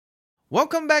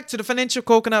Welcome back to the Financial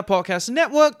Coconut Podcast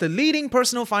Network, the leading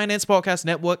personal finance podcast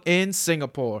network in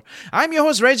Singapore. I'm your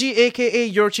host Reggie, aka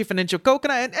your Chief Financial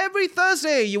Coconut, and every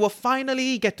Thursday you will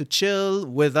finally get to chill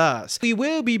with us. We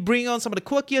will be bringing on some of the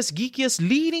quirkiest, geekiest,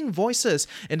 leading voices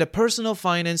in the personal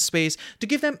finance space to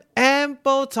give them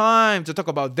ample time to talk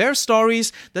about their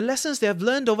stories, the lessons they have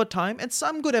learned over time, and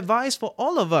some good advice for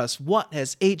all of us. What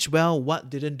has aged well, what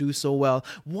didn't do so well,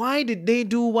 why did they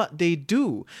do what they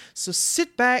do? So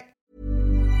sit back.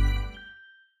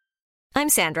 I'm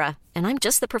Sandra, and I'm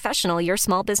just the professional your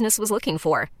small business was looking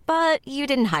for. But you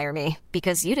didn't hire me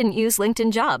because you didn't use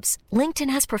LinkedIn Jobs. LinkedIn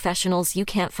has professionals you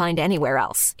can't find anywhere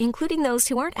else, including those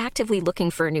who aren't actively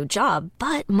looking for a new job,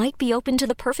 but might be open to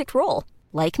the perfect role,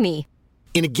 like me.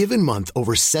 In a given month,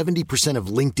 over 70% of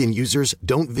LinkedIn users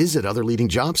don't visit other leading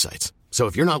job sites. So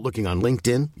if you're not looking on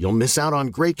LinkedIn, you'll miss out on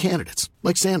great candidates,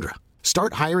 like Sandra.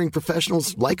 Start hiring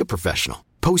professionals like a professional.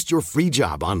 Post your free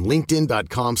job on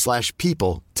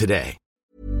linkedin.com/people today.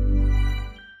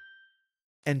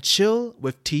 And chill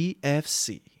with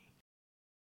TFC.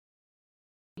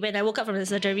 When I woke up from the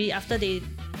surgery, after they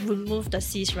removed the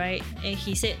cyst, right, and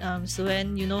he said,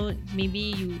 Suren, maybe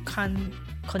you can't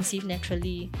conceive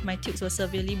naturally. My tubes were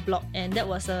severely blocked, and that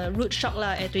was a rude shock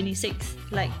at 26.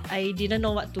 Like, I didn't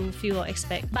know what to feel or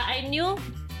expect. But I knew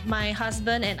my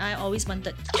husband and I always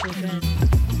wanted children.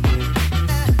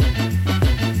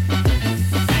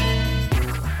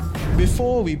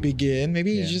 Before we begin,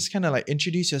 maybe you just kind of like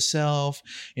introduce yourself,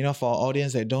 for our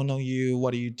audience that don't know you.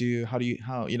 What do you do?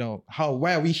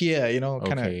 Why are we here?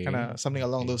 Kind of something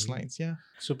along those lines. Yeah.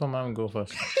 Supermom, go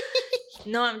first.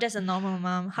 No, I'm just a normal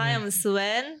mom. Hi, I'm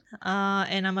Suen,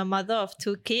 and I'm a mother of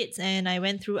 2 kids, and I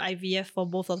went through IVF for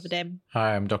both of them.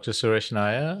 Hi, I'm Dr. Suresh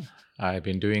Nair. I've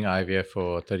been doing IVF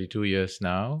for 32 years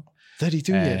now.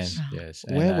 32 years? Yes.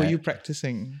 Where were you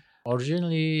practicing?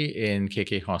 Originally in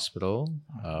KK Hospital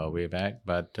way back,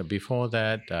 but before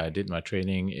that I did my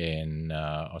training in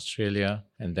Australia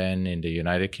and then in the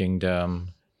United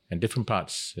Kingdom and different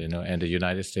parts, and the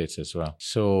United States as well.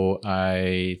 So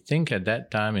I think at that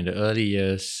time in the early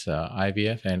years,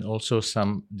 IVF and also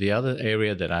the other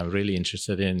area that I'm really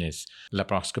interested in is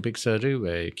laparoscopic surgery,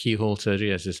 where keyhole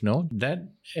surgery as is known. That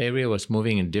area was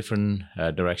moving in different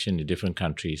direction in different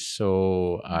countries.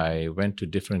 So I went to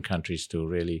different countries to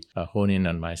really hone in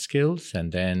on my skills,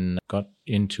 and then got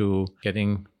into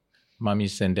getting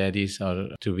mummies and daddies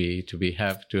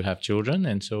to have children.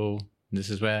 And so this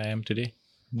is where I am today.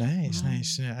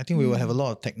 Nice. Yeah, I think we will have a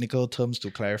lot of technical terms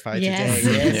to clarify Yes.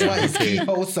 today. Yes, what is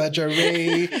keyhole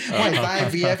surgery? What is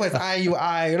IVF? What is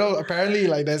IUI? Apparently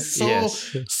there's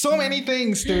so many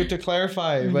things to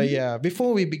clarify. But yeah,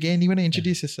 before we begin, you want to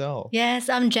introduce yourself? Yes,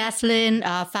 I'm Jaslyn,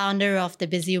 founder of the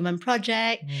Busy Woman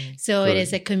Project. So Good. It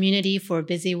is a community for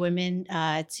busy women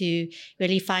to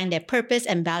really find their purpose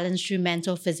and balance through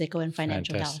mental, physical, and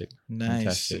financial health.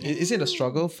 Nice. Fantastic. Is it a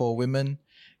struggle for women,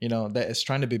 that is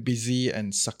trying to be busy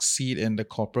and succeed in the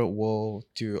corporate world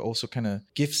to also kind of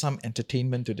give some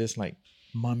entertainment to this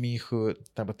mommyhood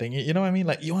type of thing? You know what I mean?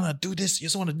 Like, you want to do this, you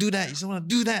just want to do that, you just want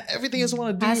to do that, everything you just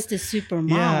want to do. As the super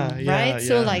mom, right?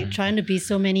 So trying to be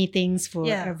so many things for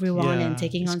everyone and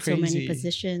taking on so many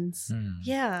positions.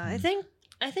 Yeah, I think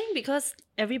because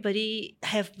everybody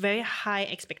have very high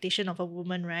expectation of a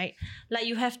woman, right? Like,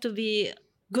 you have to be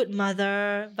good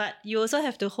mother, but you also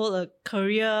have to hold a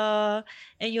career,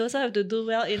 and you also have to do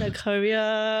well in a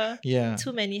career. Yeah.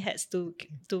 Too many hats to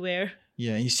wear.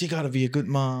 Yeah, you still gotta be a good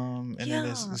mom, and then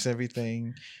there's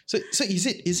everything. So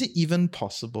is it even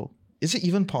possible? Is it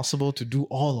even possible to do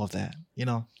all of that?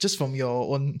 Just from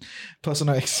your own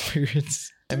personal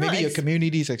experience and maybe your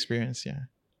community's experience. Yeah.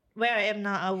 Where I am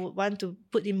now, I would want to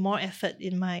put in more effort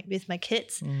with my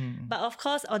kids. But of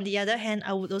course, on the other hand,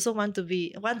 I would also want to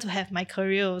have my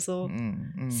career also.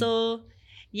 So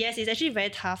yes, it's actually very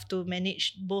tough to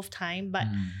manage both time. But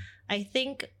I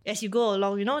think as you go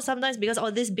along, sometimes because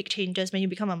all these big changes when you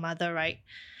become a mother, right?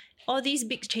 All these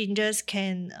big changes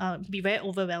can be very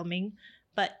overwhelming.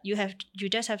 But you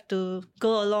just have to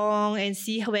go along and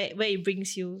see where it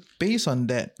brings you. Based on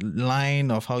that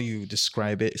line of how you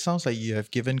describe it, it sounds like you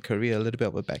have given career a little bit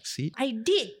of a backseat. I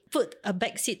did put a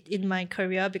backseat in my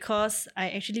career because I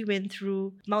actually went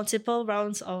through multiple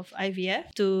rounds of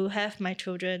IVF to have my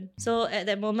children. So at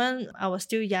that moment, I was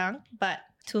still young, but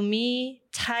to me,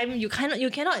 time, you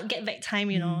cannot get back time,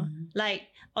 Like,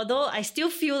 although I still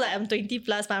feel like I'm 20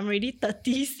 plus, but I'm already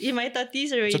in my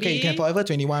 30s already. It's okay, you can forever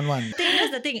 21 one.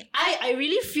 That's the thing. I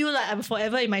really feel like I'm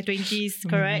forever in my 20s,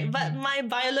 correct? But my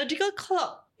biological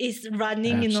clock is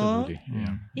running, Absolutely.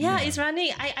 Yeah, it's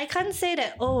running. I can't say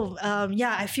that,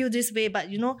 I feel this way, but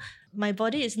my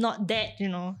body is not that,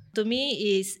 To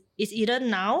me, it's either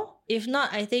now. If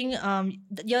not, I think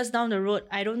years down the road,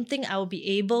 I don't think I will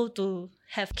be able to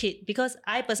have kid because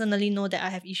I personally know that I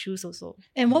have issues also.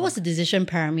 And what was the decision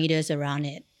parameters around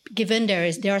it? Given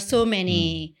there are so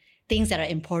many things that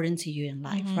are important to you in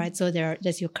life, right? So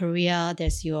there's your career,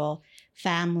 there's your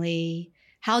family.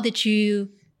 How did you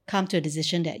come to a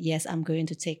decision that, yes, I'm going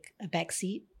to take a back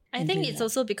seat? I think it's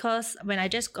also because when I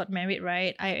just got married,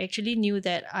 right, I actually knew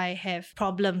that I have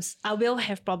problems. I will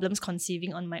have problems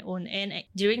conceiving on my own. And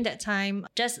during that time,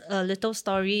 just a little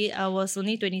story, I was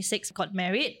only 26, got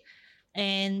married.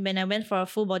 And when I went for a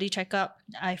full body checkup,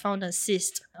 I found a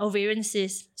cyst, ovarian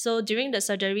cyst. So during the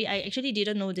surgery, I actually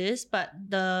didn't know this, but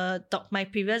my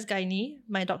previous gynae,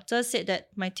 my doctor said that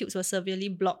my tubes were severely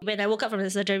blocked. When I woke up from the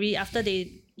surgery, after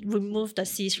they removed the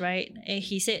cyst, right, and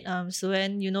he said,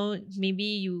 Suen, maybe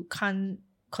you can't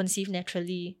conceive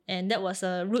naturally. And that was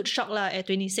a rude shock at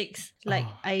 26.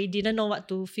 I didn't know what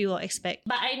to feel or expect.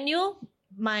 But I knew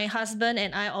my husband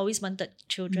and I always wanted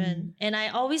children. And I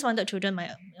always wanted children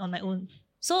on my own.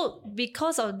 So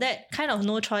because of that, kind of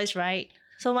no choice, right?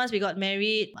 So once we got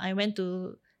married, I went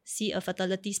to see a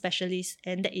fertility specialist,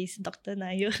 and that is Dr.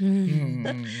 Nair.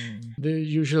 The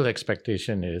usual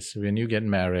expectation is when you get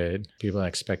married, people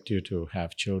expect you to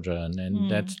have children, and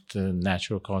that's the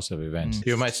natural course of events.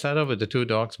 You might start off with the 2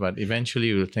 dogs, but eventually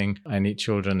you'll think, I need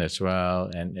children as well.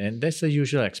 And that's the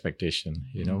usual expectation,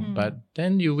 But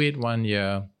then you wait 1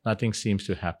 year, nothing seems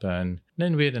to happen.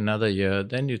 Then wait another year,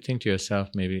 then you think to yourself,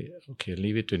 maybe, okay,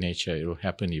 leave it to nature, it will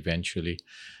happen eventually.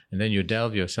 And then you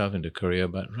delve yourself into career,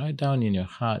 but right down in your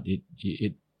heart, it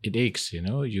aches,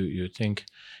 You think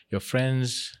your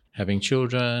friends having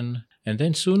children, and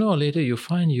then sooner or later you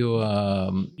find you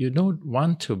don't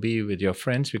want to be with your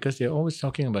friends because they're always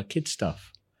talking about kid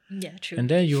stuff. Yeah, true. And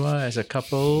there you are as a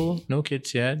couple, no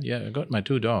kids yet. Yeah, I got my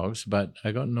 2 dogs, but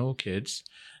I got no kids.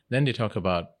 Then they talk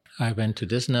about, I went to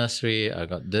this nursery, I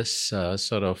got this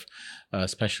sort of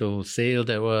special sale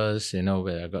there was,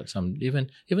 where I got some, even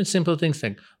simple things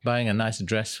like buying a nice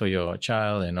dress for your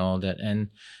child and all that. And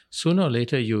sooner or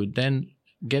later, you then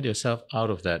get yourself out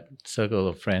of that circle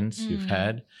of friends you've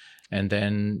had, and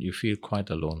then you feel quite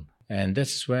alone. And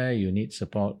that's where you need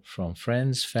support from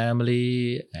friends,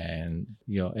 family, and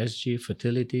your SG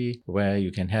Fertility, where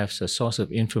you can have a source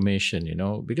of information,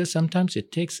 because sometimes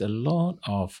it takes a lot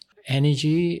of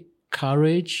energy,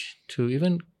 courage to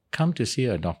even come to see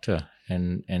a doctor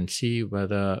and see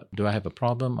whether do I have a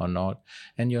problem or not,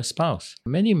 and your spouse.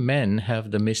 Many men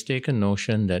have the mistaken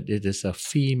notion that it is a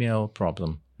female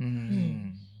problem.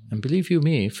 And believe you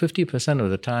me, 50% of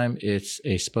the time it's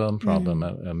a sperm problem,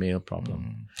 a male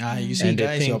problem. You see,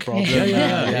 guys, your problem.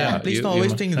 Yeah. Please don't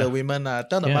always think the women.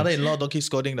 Tell the mother-in-law, don't keep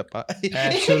scolding the part.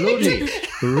 Absolutely.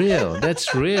 Real.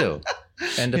 That's real.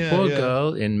 And the poor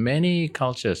girl, in many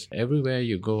cultures, everywhere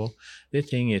you go, they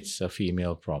think it's a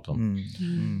female problem.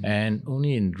 And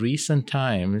only in recent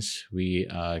times, we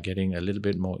are getting a little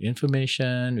bit more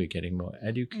information, we're getting more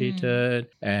educated.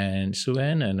 And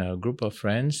Suen and a group of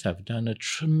friends have done a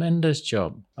tremendous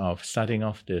job of starting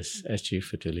off this SG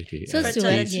Fertility. So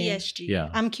Fertility SG. Yeah.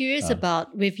 I'm curious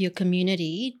about, with your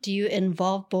community, do you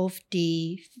involve both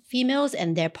the females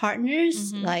and their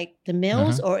partners, like the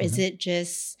males, or is it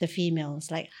just the females?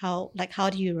 How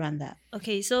do you run that?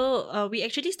 Okay, so we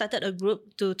actually started a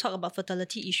group to talk about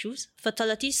fertility issues.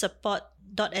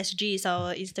 fertilitysupport.sg is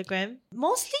our Instagram.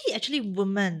 Mostly actually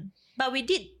women, but we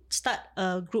did start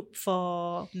a group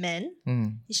for men.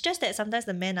 It's just that sometimes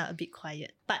the men are a bit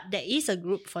quiet, but there is a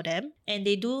group for them, and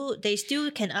they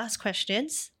still can ask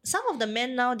questions. Some of the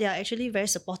men now, they are actually very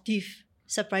supportive.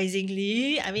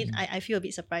 Surprisingly, I mean, I feel a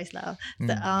bit surprised lah.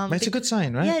 But it's a good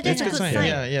sign, right? Yeah, that's a good sign.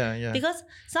 Yeah. Because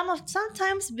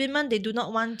sometimes women, they do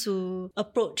not want to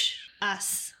approach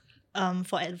us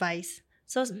for advice.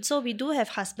 So we do have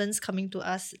husbands coming to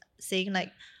us saying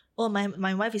like, oh,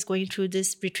 my wife is going through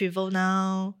this retrieval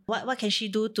now. What can she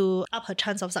do to up her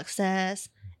chance of success?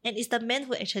 And it's the men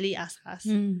who actually ask us.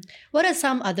 What are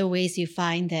some other ways you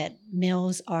find that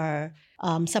males are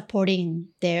supporting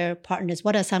their partners?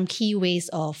 What are some key ways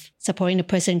of supporting the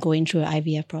person going through an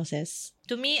IVF process?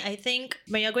 To me, I think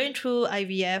when you're going through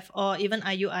IVF or even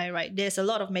IUI, right, there's a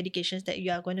lot of medications that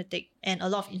you are going to take and a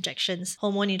lot of injections,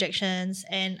 hormone injections.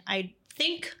 And I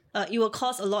think it will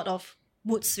cause a lot of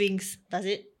mood swings, does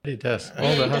it? It does.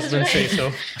 All the husbands say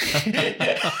so.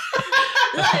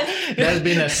 There's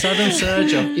been a sudden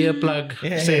surge of earplug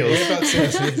sales.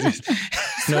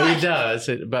 No, it does.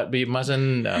 But we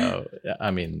mustn't,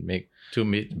 make too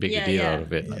big a deal out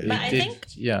of it. But I think,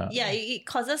 it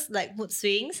causes like mood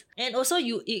swings. And also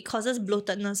it causes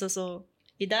bloatedness also.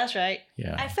 It does, right?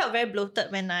 Yeah. I felt very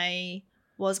bloated when I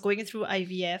was going through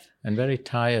IVF. And very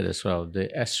tired as well. The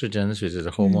estrogens, which is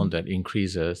a hormone that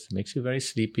increases, makes you very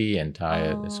sleepy and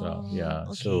tired as well. Yeah.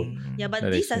 Okay. So yeah, but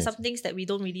that these are explains some things that we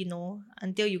don't really know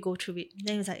until you go through it.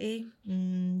 Then it's like,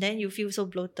 then you feel so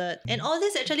bloated. And all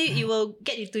this actually, it will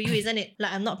get into you, isn't it?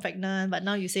 Like, I'm not pregnant, but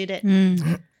now you say that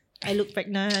I look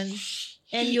pregnant.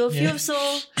 And you'll feel so...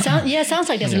 sounds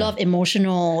like there's a lot of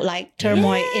emotional like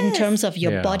turmoil in terms of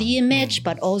your body image,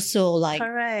 but also like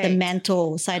the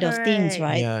mental side of things,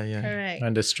 right? Yeah. Correct.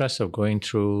 and the stress of going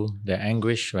through the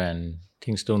anguish when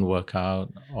things don't work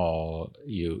out, or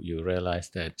you realize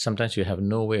that sometimes you have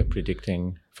no way of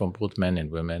predicting from both men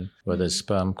and women whether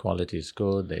sperm quality is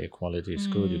good, the egg quality is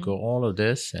good. You go all of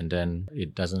this and then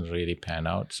it doesn't really pan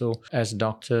out. So as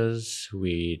doctors,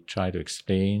 we try to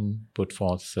explain, put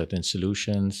forth certain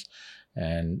solutions,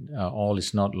 and all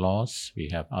is not lost. We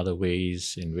have other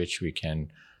ways in which we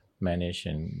can manage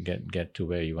and get to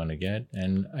where you want to get.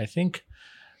 And I think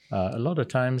a lot of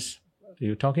times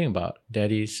you're talking about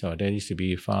daddies or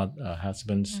daddies-to-be,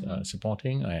 husbands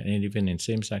supporting, and even in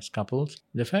same-sex couples.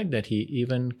 The fact that he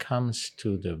even comes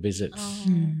to the visits,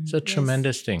 it's a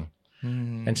tremendous thing.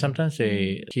 And sometimes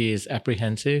he is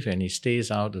apprehensive and he stays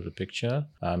out of the picture,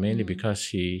 mainly because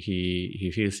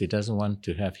he feels he doesn't want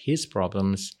to have his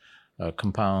problems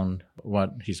compound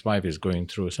what his wife is going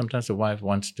through. Sometimes the wife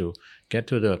wants to get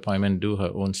to the appointment, do her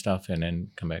own stuff, and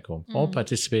then come back home. Or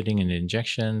participating in the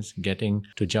injections, getting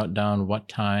to jot down what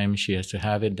time she has to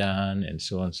have it done, and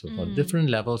so on and so forth. Different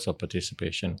levels of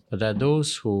participation. But there are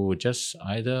those who just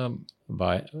either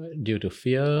due to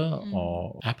fear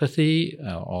or apathy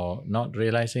or not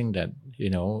realizing that,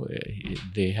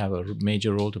 they have a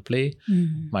major role to play,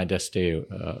 might just stay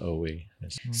away.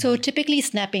 So typically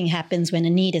snapping happens when a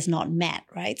need is not met,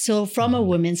 right? So from a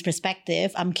woman's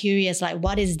perspective, I'm curious, like,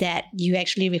 what is that you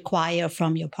actually require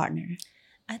from your partner?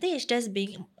 I think it's just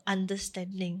being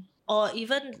understanding, or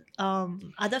even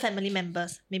other family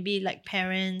members, maybe like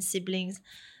parents, siblings.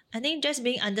 I think just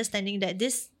being understanding that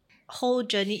this whole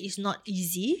journey is not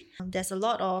easy. There's a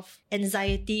lot of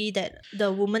anxiety that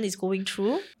the woman is going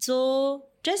through. So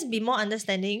just be more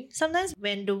understanding. Sometimes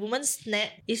when the woman snap,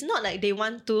 it's not like they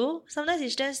want to. Sometimes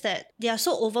it's just that they are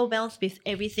so overwhelmed with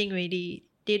everything already.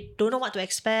 They don't know what to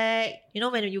expect.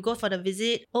 When you go for the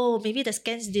visit, maybe the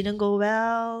scans didn't go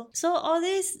well. So all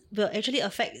this will actually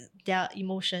affect their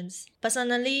emotions.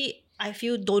 Personally, I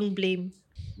feel don't blame.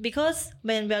 Because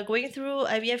when we are going through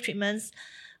IVF treatments,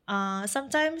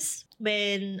 sometimes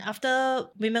when after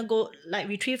women go like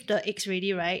retrieve the eggs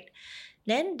already, right?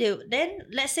 Then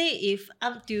let's say if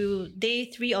up to day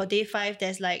 3 or day 5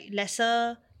 there's like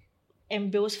lesser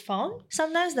embryos found,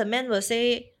 sometimes the men will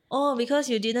say, because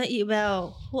you didn't eat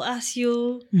well. Who asked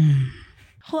you?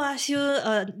 Who asked you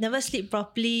never sleep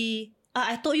properly?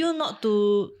 I told you not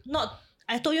to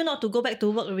go back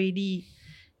to work already.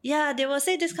 Yeah, they will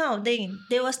say this kind of thing.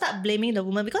 They will start blaming the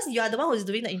woman because you are the one who's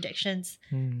doing the injections.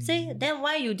 Say, then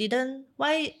why you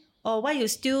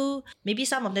still, maybe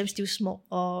some of them still smoke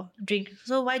or drink.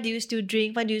 So why do you still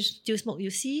drink? Why do you still smoke?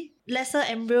 You see, lesser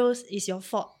embryos is your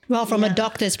fault. Well, from a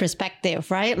doctor's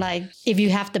perspective, right? Like if you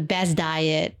have the best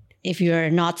diet, if you're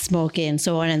not smoking,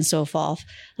 so on and so forth,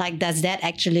 like does that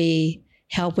actually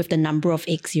help with the number of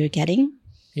eggs you're getting?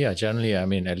 Yeah, generally,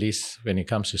 at least when it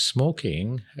comes to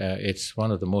smoking, it's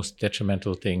one of the most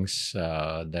detrimental things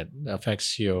that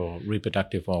affects your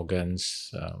reproductive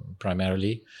organs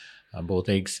primarily, both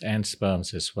eggs and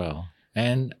sperms as well.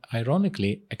 And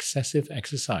ironically, excessive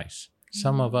exercise.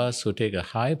 Some of us who take a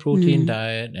high protein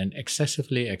diet and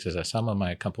excessively exercise, some of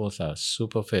my couples are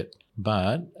super fit,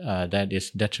 but that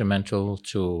is detrimental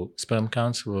to sperm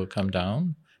counts will come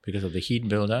down because of the heat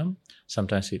buildup.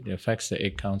 Sometimes it affects the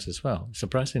egg counts as well,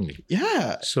 surprisingly.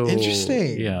 Yeah, so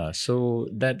interesting. Yeah, so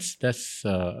that's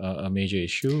a major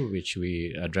issue which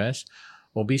we address.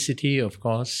 Obesity, of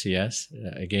course, yes.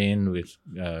 Again, with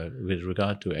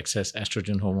regard to excess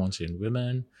estrogen hormones in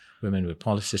women with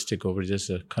polycystic ovaries, there's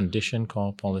a condition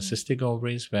called polycystic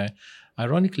ovaries where,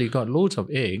 ironically, got loads of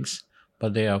eggs,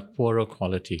 but they are poorer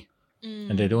quality.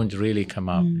 And they don't really come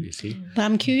out, you see. But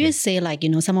I'm curious, say like,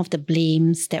 some of the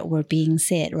blames that were being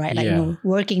said, right? Like,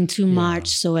 working too much,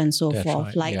 so and so That's forth.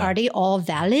 right, Like, are they all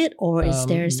valid or is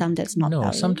there some that's not valid?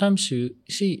 No, sometimes you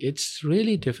see, it's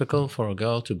really difficult for a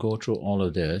girl to go through all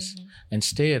of this and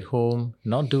stay at home,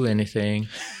 not do anything.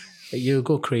 You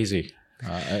go crazy.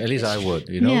 At least I would,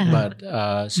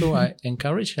 But so I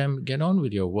encourage them, get on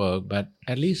with your work, but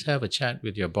at least have a chat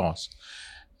with your boss.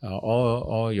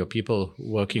 Or your people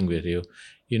working with you.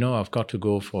 I've got to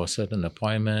go for certain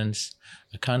appointments.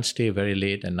 I can't stay very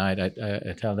late at night.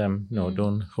 I tell them, no,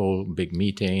 don't hold big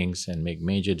meetings and make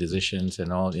major decisions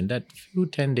and all. In that few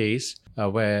 10 days,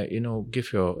 where,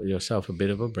 give yourself a bit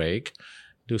of a break,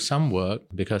 do some work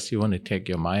because you want to take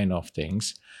your mind off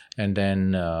things, and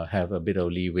then have a bit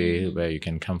of leeway where you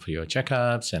can come for your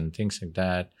checkups and things like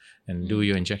that, and do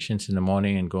your injections in the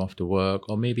morning and go off to work,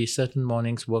 or maybe certain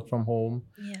mornings work from home,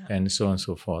 and so on and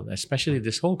so forth. Especially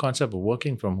this whole concept of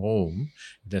working from home,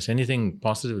 if there's anything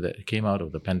positive that came out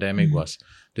of the pandemic was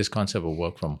this concept of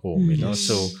work from home,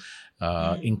 So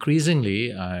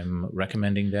increasingly, I'm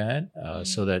recommending that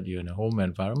so that you're in a home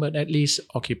environment, at least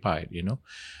occupied,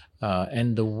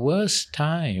 and the worst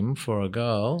time for a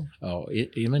girl or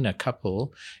even a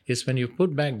couple is when you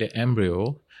put back the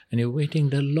embryo and you're waiting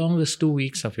the longest 2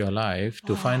 weeks of your life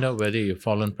to find out whether you've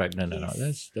fallen pregnant or not.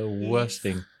 That's the worst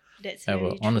thing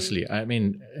ever, honestly. I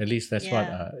mean, at least that's what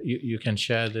you can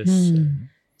share this.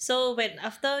 So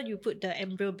after you put the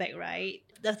embryo back, right,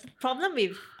 the problem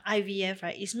with IVF,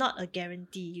 right, is not a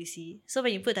guarantee, you see. So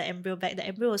when you put the embryo back, the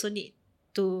embryo also need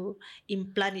to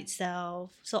implant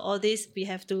itself. So all this, we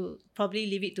have to probably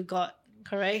leave it to God,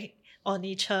 correct? Or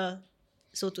nature,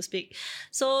 so to speak.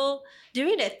 So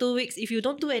during that 2 weeks, if you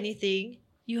don't do anything,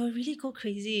 you'll really go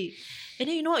crazy. And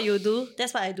then you know what you'll do?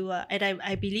 That's what I do. And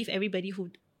I believe everybody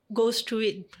who goes through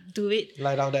it, do it.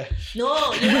 Lie down there.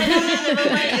 No, you lie down there, never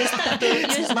mind. You start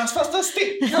to... Must faster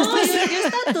stick. No, you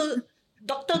start to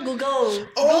Dr. Google.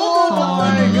 Oh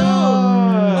my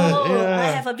God.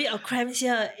 I have a bit of cramps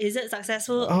here. Is it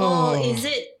successful? Is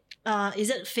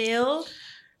it fail?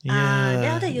 Then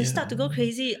after that you start to go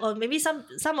crazy. Or maybe some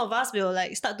of us will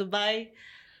like start to buy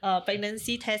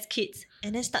pregnancy test kits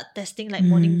and then start testing like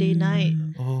morning, day, night.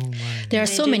 Oh my. There are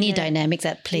so many dynamics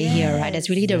at play here, right?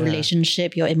 There's really the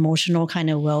relationship, your emotional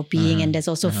kind of well-being, and there's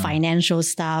also financial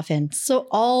stuff, and so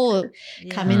all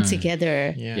coming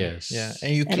together. Yes. Yeah.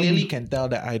 And you clearly can tell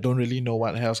that I don't really know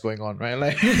what the hell's going on, right?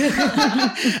 Like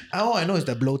all I know is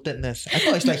the bloatedness. I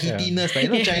thought it's like heatiness, but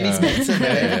Chinese medicine,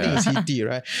 right? Everything is heaty,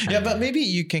 right? Yeah, but maybe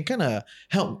you can kind of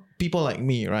help people like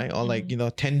me, right? Or like,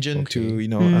 tangent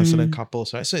to, certain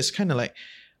couples, right? So it's kind of like,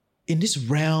 in this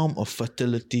realm of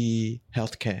fertility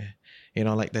healthcare,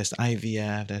 like there's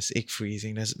IVF, there's egg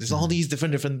freezing, there's all these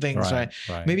different things, right?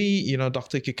 Maybe,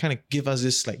 doctor could kind of give us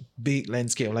this like big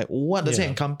landscape, like what does it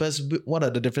encompass? What are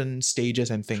the different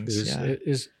stages and things?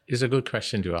 It's a good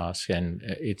question to ask, and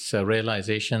it's a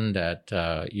realization that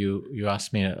you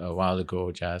asked me a while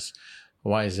ago, Jazz.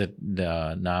 Why is it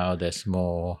now there's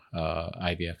more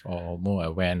IVF or more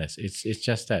awareness? It's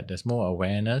just that there's more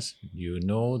awareness. You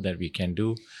know that we can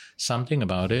do something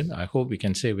about it. I hope we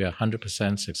can say we are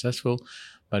 100% successful,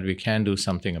 but we can do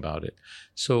something about it.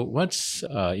 So what's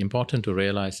important to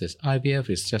realize is IVF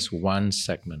is just one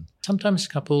segment. Sometimes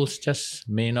couples just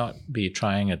may not be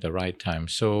trying at the right time.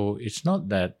 So it's not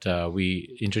that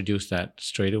we introduce that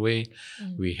straight away.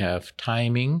 We have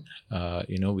timing.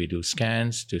 We do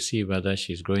scans to see whether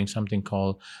she's growing something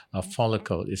called a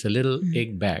follicle. It's a little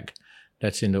egg bag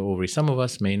that's in the ovary. Some of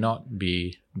us may not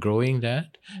be growing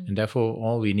that, and therefore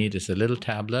all we need is a little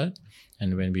tablet.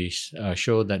 And when we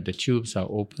show that the tubes are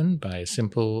open by a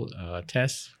simple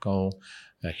test called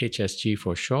HSG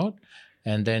for short,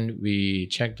 and then we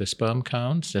check the sperm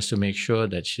counts just to make sure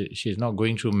that she's not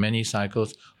going through many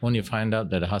cycles, only find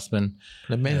out that the husband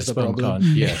has the sperm problem.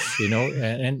 count. Yes,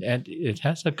 and it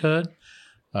has occurred.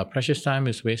 Precious time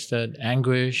is wasted,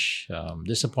 anguish,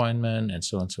 disappointment, and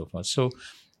so on and so forth. So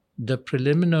the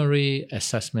preliminary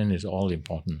assessment is all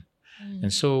important.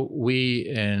 And so we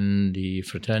in the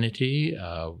fraternity,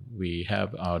 we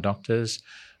have our doctors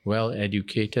well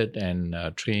educated and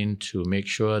trained to make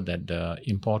sure that the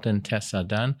important tests are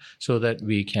done so that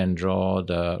we can draw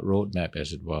the roadmap,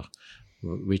 as it were,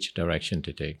 which direction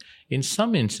to take. In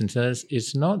some instances,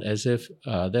 it's not as if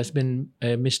there's been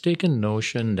a mistaken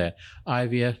notion that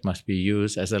IVF must be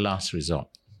used as a last resort.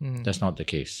 That's not the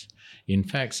case. In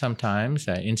fact, sometimes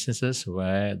there are instances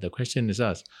where the question is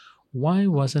asked, why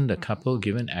wasn't the couple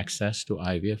given access to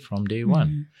IVF from day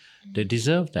one? They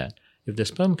deserve that. If the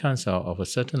sperm counts are of a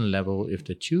certain level, if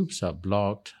the tubes are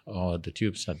blocked or the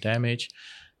tubes are damaged,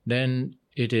 then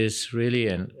it is really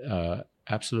an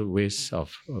absolute waste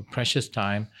of precious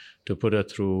time to put her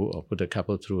through or put a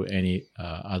couple through any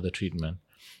other treatment.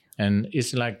 And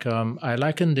it's like, I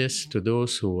liken this to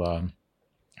those who are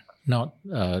not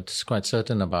quite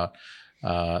certain about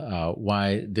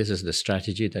why this is the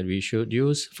strategy that we should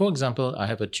use. For example, I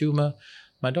have a tumor.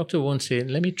 My doctor won't say,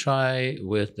 let me try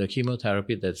with the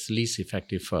chemotherapy that's least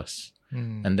effective first,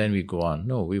 and then we go on.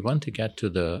 No, we want to get to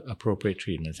the appropriate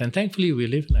treatments. And thankfully, we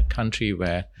live in a country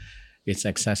where it's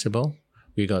accessible.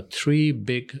 We got 3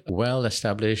 big,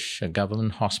 well-established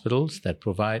government hospitals that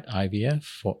provide IVF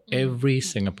for every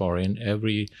Singaporean,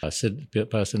 every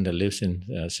person that lives in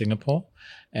Singapore.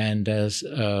 And there's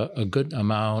a good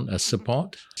amount of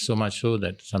support, so much so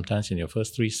that sometimes in your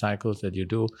first 3 cycles that you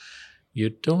do, you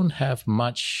don't have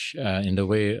much in the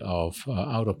way of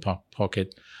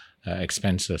out-of-pocket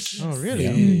expenses. Oh, really?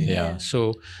 Yeah.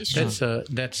 So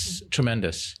that's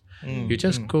tremendous. You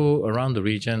just go around the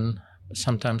region.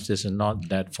 Sometimes this is not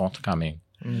that forthcoming.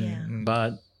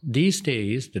 But these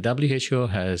days, the WHO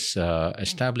has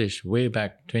established way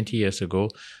back 20 years ago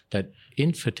that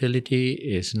infertility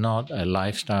is not a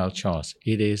lifestyle choice.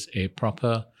 It is a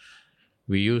proper,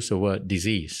 we use the word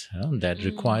disease, that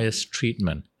requires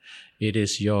treatment. It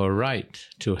is your right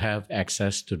to have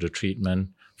access to the treatment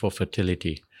for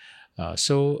fertility.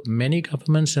 So many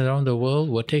governments around the world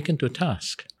were taken to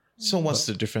task. So what's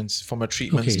the difference from a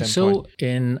treatment standpoint? So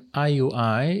in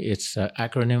IUI, it's an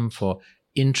acronym for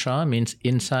intra, means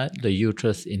inside the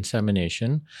uterus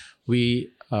insemination.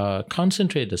 We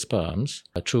concentrate the sperms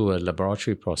through a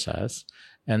laboratory process,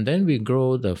 and then we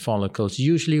grow the follicles,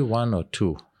 usually 1 or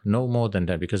 2, no more than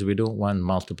that, because we don't want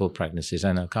multiple pregnancies.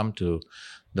 And I'll come to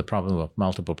the problem of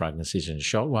multiple pregnancies in a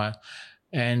short while.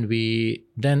 And we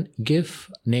then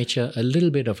give nature a little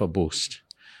bit of a boost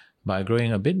by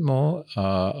growing a bit more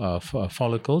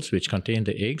follicles which contain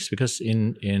the eggs, because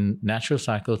in natural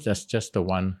cycles, that's just the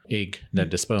one egg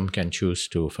that the sperm can choose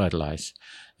to fertilize.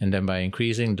 And then by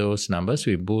increasing those numbers,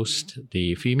 we boost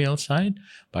the female side.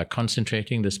 By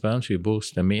concentrating the sperms, we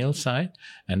boost the male side.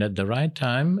 And at the right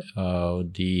time,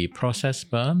 the processed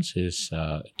sperms is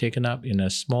taken up in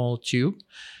a small tube.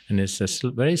 And it's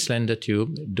a very slender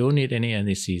tube. Don't need any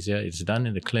anesthesia. It's done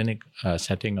in the clinic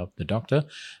setting of the doctor.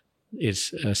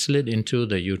 It's slid into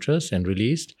the uterus and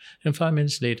released, and 5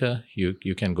 minutes later,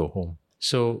 you can go home.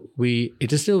 So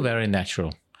it is still very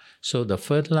natural. So the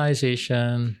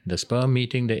fertilization, the sperm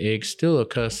meeting the egg still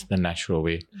occurs the natural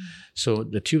way. So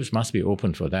the tubes must be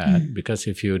open for that, because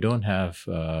if you don't have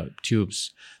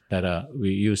tubes that we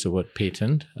use the word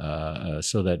patent,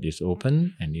 so that it's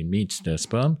open and it meets the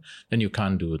sperm, then you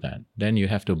can't do that. Then you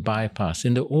have to bypass.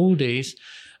 In the old days,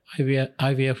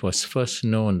 IVF was first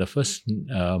known, the first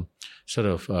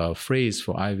phrase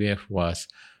for IVF was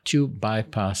tube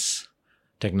bypass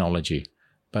technology.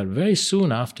 But very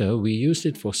soon after, we used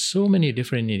it for so many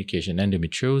different indications: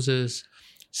 endometriosis,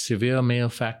 severe male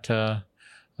factor,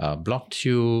 blocked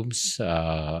tubes,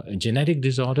 genetic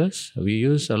disorders. We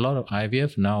use a lot of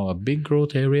IVF. Now, a big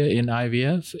growth area in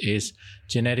IVF is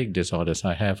genetic disorders.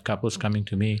 I have couples coming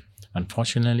to me,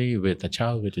 unfortunately, with a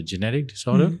child with a genetic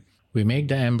disorder. We make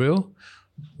the embryo,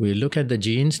 we look at the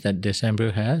genes that this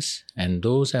embryo has, and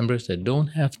those embryos that don't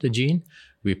have the gene,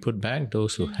 we put back.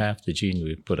 Those who have the gene,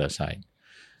 we put aside.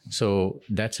 So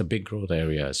that's a big growth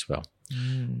area as well.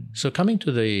 So coming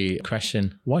to the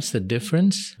question, what's the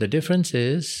difference? The difference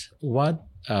is what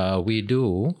we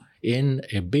do in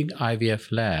a big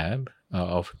IVF lab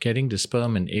of getting the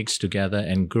sperm and eggs together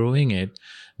and growing it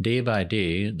day by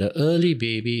day. The early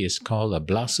baby is called a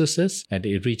blastocyst, and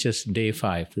it reaches day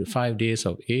 5 days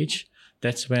of age.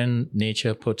 That's when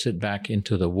nature puts it back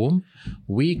into the womb.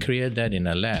 We create that in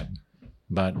a lab,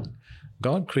 but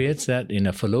God creates that in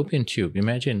a fallopian tube.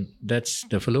 Imagine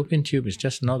the fallopian tube is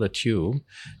just not a tube.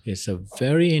 It's a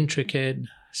very intricate,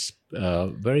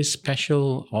 very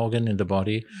special organ in the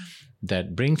body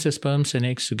that brings the sperms and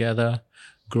eggs together,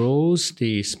 grows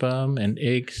the sperm and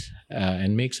eggs,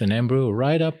 and makes an embryo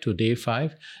right up to day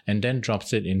 5, and then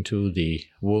drops it into the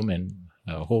womb, and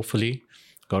hopefully,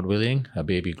 God willing, a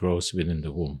baby grows within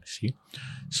the womb. See?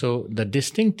 So the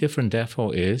distinct difference,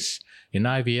 therefore, is in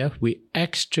IVF, we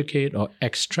extricate or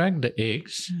extract the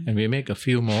eggs, and we make a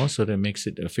few more so that it makes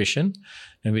it efficient.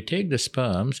 And we take the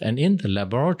sperms, and in the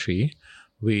laboratory,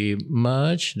 we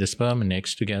merge the sperm and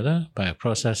eggs together by a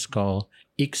process called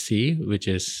ICSI, which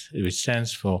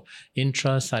stands for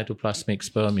intracytoplasmic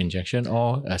sperm injection,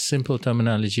 or a simple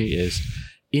terminology is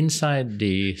inside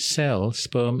the cell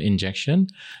sperm injection.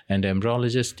 And the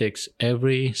embryologist takes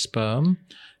every sperm,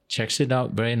 checks it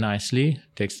out very nicely,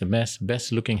 takes the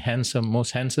best looking,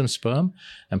 most handsome sperm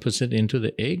and puts it into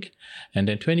the egg. And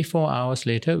then 24 hours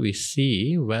later, we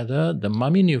see whether the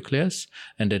mommy nucleus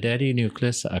and the daddy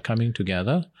nucleus are coming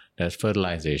together. That's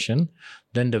fertilization.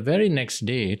 Then the very next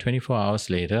day, 24 hours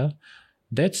later,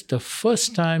 that's the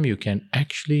first time you can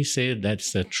actually say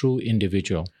that's a true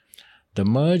individual. The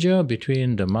merger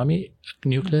between the mommy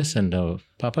nucleus and the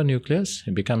papa nucleus,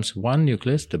 it becomes one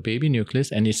nucleus, the baby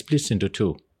nucleus, and it splits into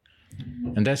 2.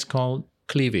 And that's called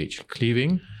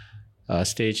cleaving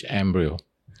stage embryo.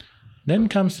 Then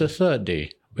comes the third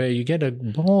day. where you get a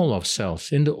ball of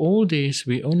cells. In the old days,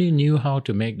 we only knew how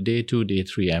to make day 2, day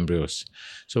 3 embryos.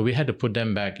 So we had to put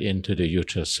them back into the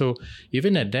uterus. So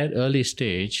even at that early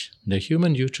stage, the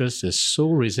human uterus is so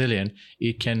resilient,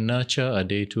 it can nurture a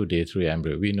day 2, day 3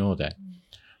 embryo. We know that.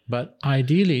 But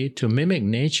ideally, to mimic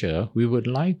nature, we would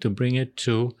like to bring it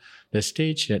to the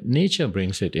stage that nature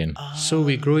brings it in. So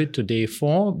we grow it to day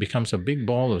 4, becomes a big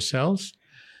ball of cells.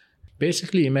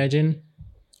 Basically, imagine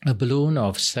a balloon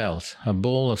of cells, a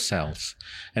bowl of cells.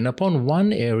 And upon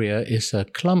one area is a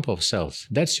clump of cells.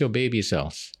 That's your baby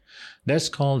cells. That's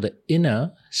called the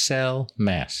inner cell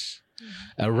mass.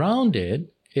 Around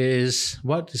it is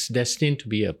what is destined to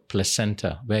be a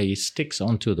placenta, where it sticks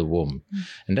onto the womb.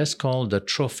 And that's called the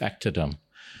trophectoderm.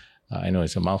 I know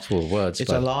it's a mouthful of words.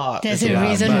 It's a lot. There's a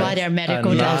reason why they're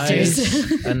medical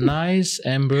doctors. A nice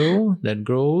embryo that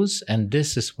grows, and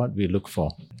this is what we look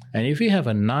for. And if you have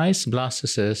a nice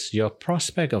blastocyst, your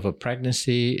prospect of a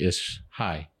pregnancy is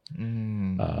high,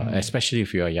 especially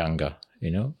if you are younger.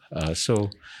 So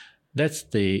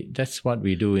that's what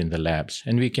we do in the labs,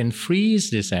 and we can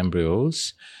freeze these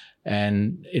embryos.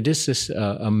 And this is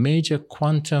a major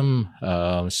quantum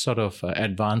sort of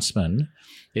advancement.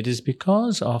 It is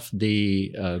because of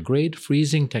the great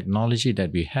freezing technology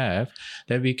that we have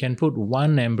that we can put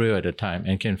one embryo at a time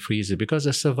and can freeze it, because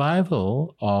the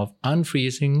survival of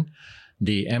unfreezing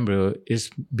the embryo is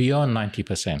beyond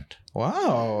 90%.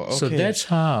 Wow. Okay. So that's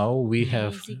how we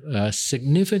have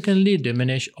significantly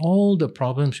diminished all the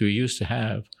problems we used to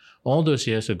have all those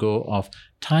years ago of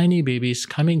tiny babies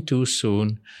coming too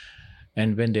soon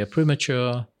and when they're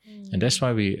premature. And that's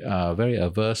why we are very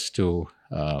averse to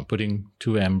putting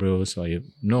 2 embryos, or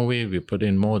no way we put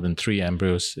in more than 3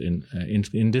 embryos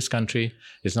in this country.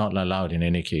 It's not allowed in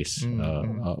any case,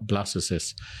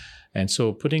 blastocysts. And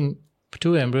so putting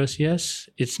 2 embryos, yes,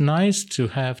 it's nice to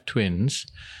have twins,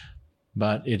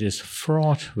 but it is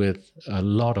fraught with a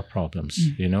lot of problems,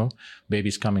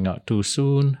 babies coming out too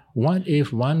soon. What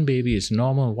if one baby is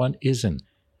normal, one isn't?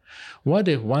 What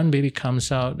if one baby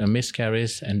comes out and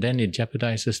miscarries and then it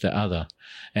jeopardizes the other,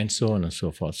 and so on and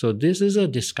so forth? So this is a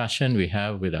discussion we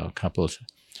have with our couples.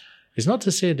 It's not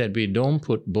to say that we don't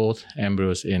put both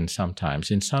embryos in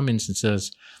sometimes. In some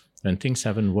instances, when things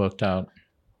haven't worked out,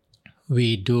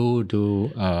 we do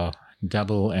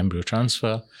double embryo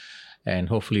transfer, and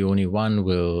hopefully only one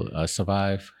will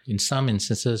survive. In some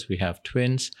instances, we have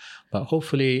twins, but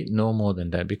hopefully no more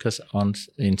than that, because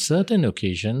in certain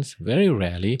occasions, very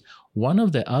rarely, one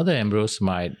of the other embryos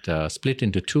might split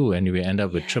into 2 and we end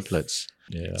up with triplets.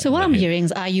 So what I'm hearing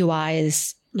is IUI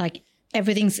is like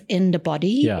everything's in the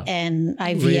body, and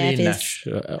IVF really is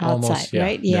outside, almost,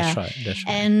 right? That's right. That's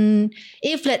right. And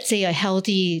if, let's say, a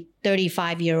healthy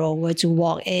 35-year-old were to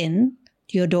walk in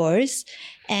your doors,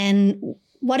 and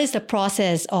what is the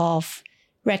process of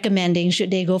recommending?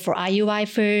 Should they go for IUI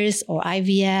first or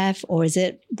IVF, or is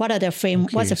it? What's the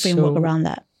framework around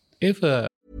that?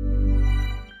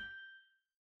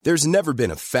 There's never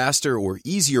been a faster or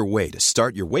easier way to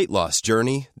start your weight loss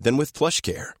journey than with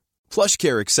PlushCare.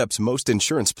 PlushCare accepts most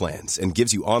insurance plans and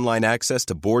gives you online access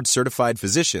to board-certified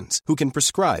physicians who can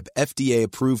prescribe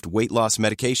FDA-approved weight loss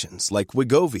medications like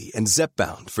Wegovy and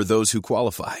Zepbound for those who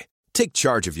qualify. Take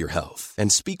charge of your health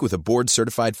and speak with a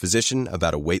board-certified physician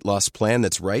about a weight loss plan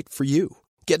that's right for you.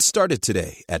 Get started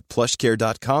today at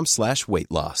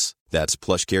plushcare.com/weight-loss. That's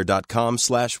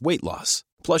plushcare.com/weight-loss.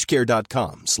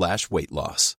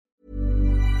 plushcare.com/weight-loss.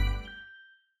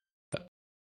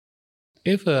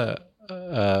 If a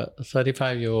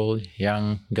 35-year-old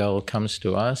young girl comes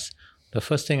to us, the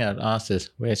first thing I'd ask is,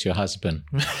 where's your husband?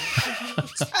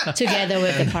 Together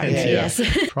with the partner, yes.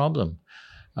 Problem.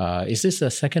 Is this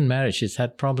a second marriage? She's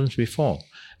had problems before,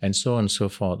 and so on and so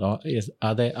forth. Or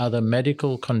are there other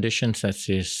medical conditions that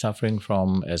she's suffering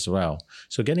from as well?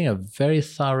 So getting a very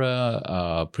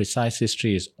thorough, precise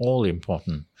history is all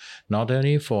important, not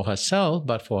only for herself,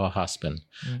 but for her husband.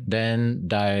 Then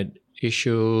diet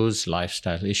issues,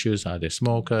 lifestyle issues. Are they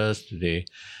smokers? Do they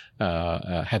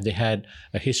have they had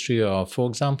a history of, for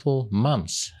example,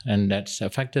 mumps, and that's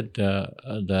affected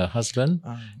the husband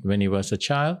when he was a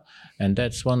child, and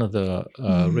that's one of the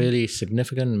really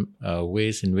significant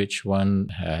ways in which one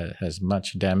has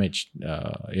much damage,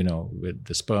 with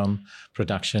the sperm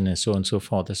production and so on and so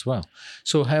forth as well.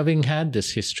 So having had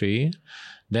this history,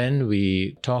 then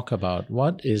we talk about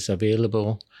what is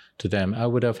available to them. I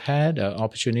would have had an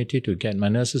opportunity to my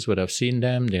nurses would have seen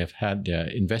them. They have had their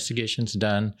investigations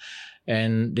done.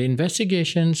 And the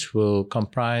investigations will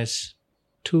comprise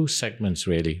 2 segments,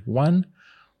 really. One,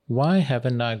 why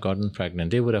haven't I gotten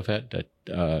pregnant? They would have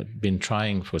been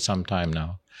trying for some time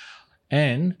now.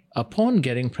 And upon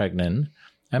getting pregnant,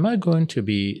 am I going to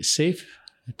be safe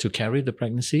to carry the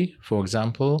pregnancy? For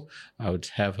example, I would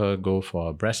have her go for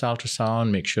a breast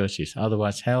ultrasound, make sure she's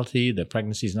otherwise healthy, the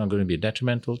pregnancy is not going to be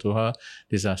detrimental to her.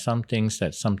 These are some things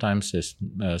that sometimes is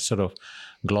sort of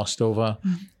glossed over.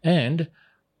 And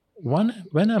when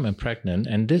I'm pregnant,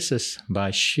 and this is by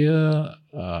sheer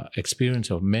experience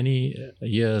of many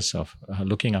years of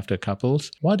looking after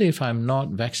couples, what if I'm not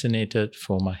vaccinated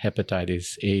for my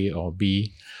hepatitis A or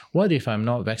B? What if I'm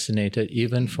not vaccinated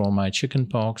even for my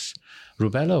chickenpox?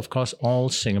 Rubella, of course, all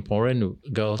Singaporean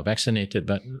girls are vaccinated,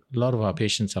 but a lot of our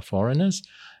patients are foreigners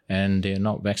and they're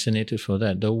not vaccinated for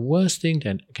that. The worst thing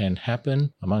that can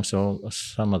happen, amongst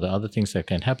some of the other things that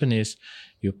can happen, is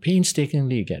you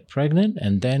painstakingly get pregnant,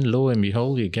 and then lo and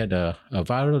behold, you get a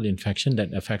viral infection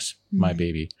that affects my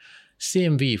baby.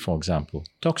 CMV, for example,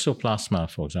 toxoplasma,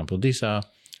 for example. These are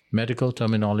medical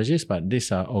terminologies, but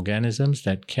these are organisms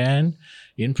that can,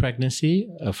 in pregnancy,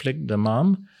 afflict the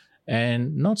mom,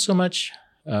 and not so much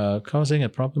causing a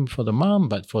problem for the mom,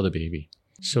 but for the baby.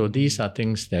 So these are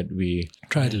things that we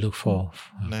try to look for.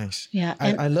 Nice. Yeah.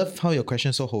 I love how your question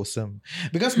is so wholesome.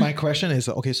 Because my question is,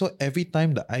 okay, so every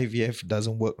time the IVF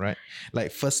doesn't work, right?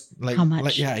 Like first, like how much?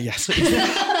 Like, yeah. So I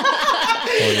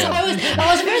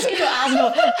was first going to ask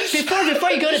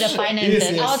before you go to the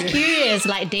finances. I was curious,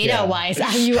 like data-wise,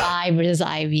 IUI versus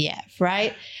IVF,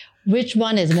 right? Which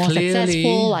one is more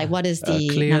successful? Like, what is the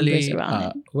numbers around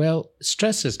it? Well,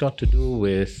 stress has got to do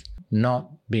with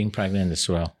not being pregnant as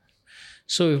well.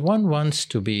 So if one wants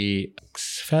to be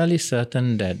fairly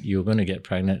certain that you're going to get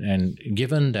pregnant, and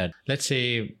given that, let's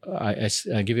say, I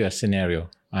give you a scenario.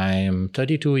 I am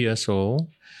 32 years old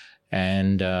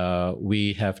and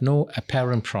we have no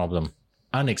apparent problem,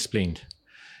 unexplained.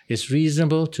 It's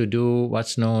reasonable to do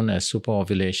what's known as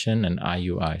superovulation and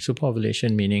IUI.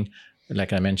 Superovulation meaning,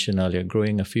 like I mentioned earlier,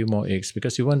 growing a few more eggs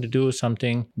because you want to do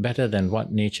something better than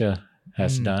what nature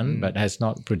has done but has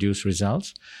not produced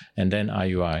results. And then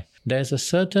IUI. There's a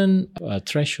certain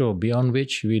threshold beyond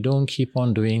which we don't keep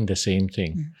on doing the same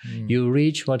thing. You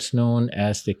reach what's known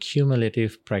as the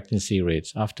cumulative pregnancy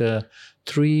rates. After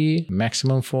 3,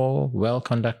 maximum 4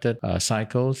 well-conducted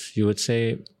cycles, you would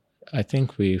say, I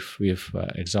think we've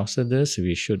exhausted this.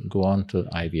 We should go on to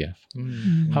IVF.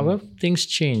 However, things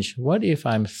change. What if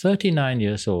I'm 39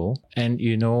 years old and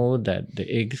you know that the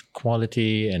egg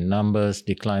quality and numbers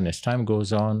decline as time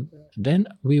goes on? Then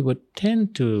we would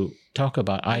tend to talk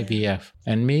about IVF.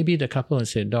 And maybe the couple would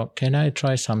say, Doc, can I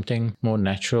try something more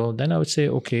natural? Then I would say,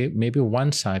 okay, maybe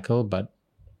 1 cycle, but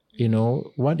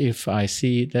what if I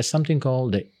see there's something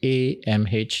called the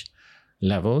AMH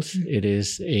levels? It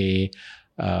is a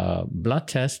blood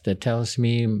test that tells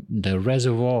me the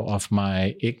reservoir of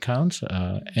my egg counts.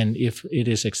 And if it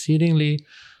is exceedingly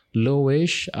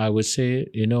lowish, I would say,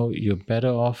 you're better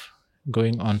off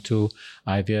going on to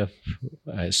IVF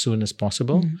as soon as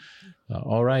possible.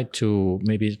 All right, to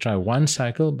maybe try 1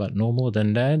 cycle, but no more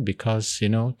than that because,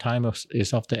 time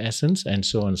is of the essence and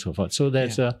so on and so forth. So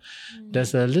there's a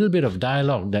little bit of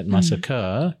dialogue that must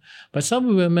occur. But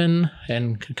some women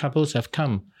and couples have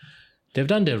come. They've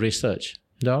done their research.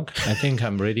 Doc, I think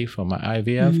I'm ready for my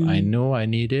IVF. I know I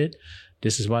need it.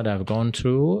 This is what I've gone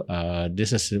through.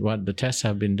 This is what the tests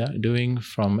have been doing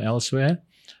from elsewhere.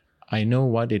 I know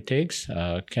what it takes.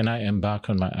 Can I embark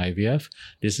on my IVF?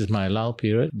 This is my lull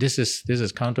period. This is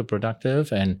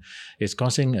counterproductive and it's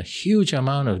causing a huge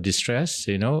amount of distress.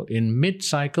 In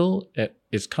mid-cycle,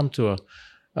 it's come to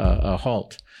a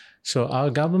halt. So our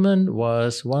government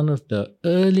was one of the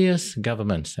earliest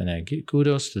governments, and I give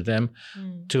kudos to them,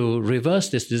 to reverse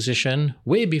this decision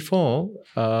way before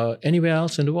anywhere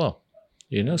else in the world.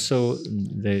 So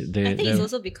they I think it's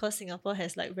also because Singapore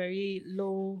has like very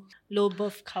low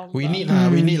birth count. We need our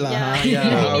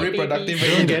reproductive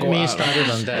rate. Don't get me started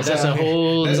on that. That's a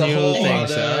whole new thing.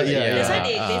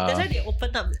 That's why they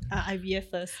opened up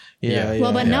IVF first.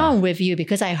 But now I'm with you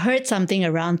because I heard something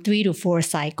around 3 to 4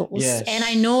 cycles. Yes. And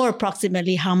I know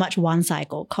approximately how much 1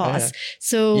 cycle costs.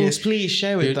 So yes, please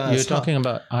share with us. You're talking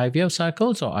about IVF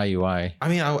cycles or IUI? I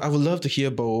mean, I would love to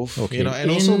hear both. Okay.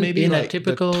 And also maybe in like a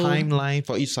typical the timeline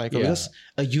for each cycle. Because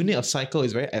a unit of cycle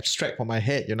is very abstract for my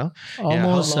head,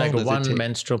 Almost like 1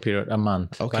 menstrual period a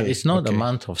month. Okay. But it's not a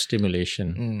month of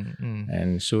stimulation.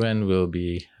 And Suen will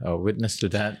be a witness to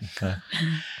that.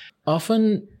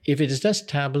 Often, if it is just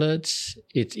tablets,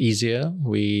 it's easier.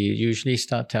 We usually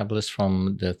start tablets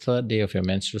from the 3rd day of your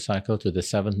menstrual cycle to the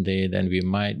 7th day. Then we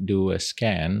might do a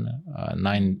scan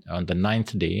on the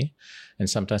 9th day, and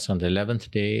sometimes on the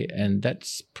 11th day. And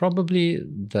that's probably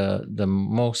the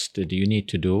most that you need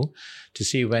to do to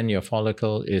see when your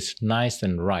follicle is nice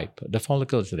and ripe. The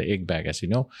follicle is the egg bag, as you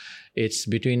know. It's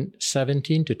between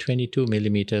 17 to 22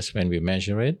 millimeters when we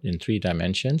measure it in 3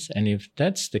 dimensions. And if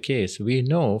that's the case, we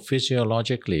know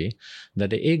physiologically that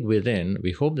the egg within,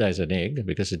 we hope there's an egg,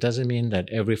 because it doesn't mean that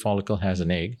every follicle has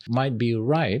an egg, might be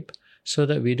ripe, so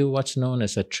that we do what's known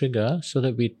as a trigger, so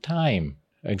that we time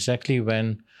exactly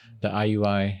when the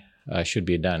IUI should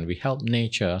be done. We help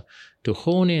nature to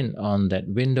hone in on that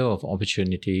window of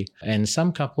opportunity. And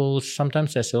some couples,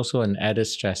 sometimes there's also an added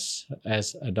stress.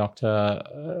 As a doctor,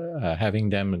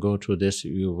 having them go through this,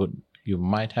 you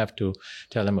might have to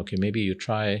tell them, okay, maybe you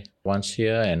try once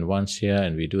here, and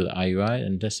we do the IUI.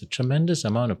 And there's a tremendous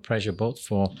amount of pressure both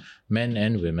for men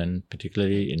and women,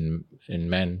 particularly in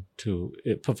men, to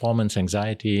performance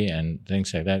anxiety and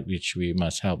things like that, which we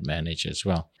must help manage as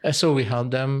well. So we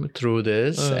help them through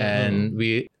this, and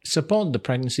we support the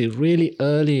pregnancy really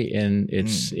early in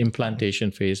its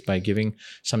implantation phase by giving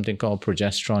something called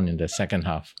progesterone in the second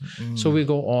half. So we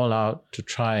go all out to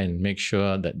try and make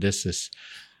sure that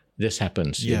this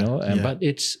happens, you know. But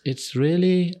it's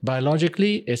really,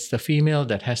 biologically, it's the female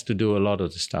that has to do a lot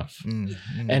of the stuff.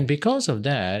 And because of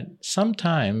that,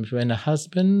 sometimes when a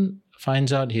husband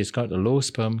finds out he's got a low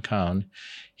sperm count,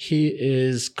 he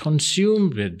is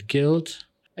consumed with guilt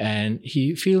and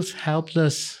he feels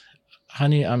helpless.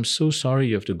 Honey, I'm so sorry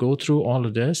you have to go through all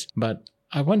of this, but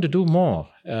I want to do more.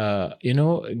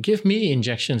 Give me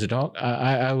injections, doc.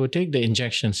 I will take the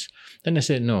injections. Then I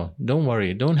said, no, don't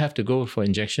worry. Don't have to go for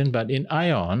injection. But in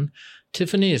ION,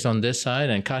 Tiffany is on this side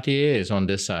and Cartier is on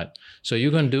this side. So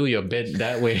you're going to do your bed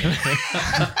that way.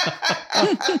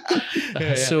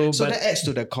 So that adds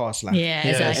to the cost. Yeah,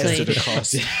 exactly. Adds to the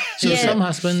cost. So some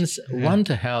husbands want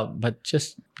to help, but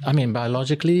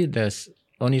biologically, there's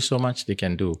only so much they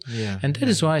can do. And that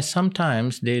is why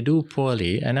sometimes they do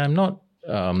poorly. And I'm not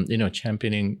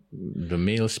championing the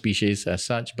male species as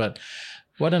such, but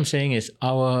what I'm saying is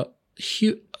our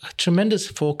tremendous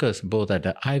focus both at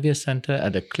the IVF center,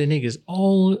 at the clinic, is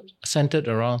all centered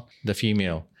around the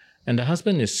female. And the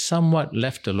husband is somewhat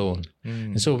left alone.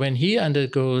 And so when he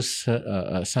undergoes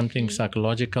something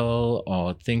psychological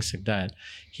or things like that,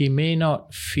 he may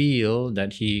not feel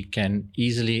that he can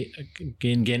easily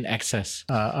gain access.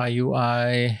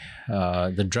 IUI,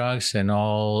 the drugs and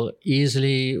all,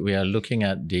 easily we are looking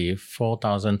at the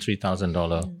 $4,000,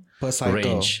 $3,000 per cycle.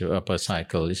 Range per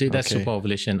cycle. You see, that's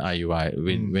superovulation IUI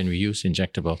when we use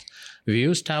injectable. If we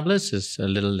use tablets, it's a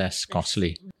little less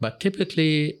costly. But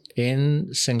typically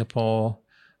in Singapore,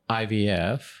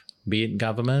 IVF, be it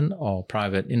government or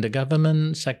private, in the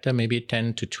government sector, maybe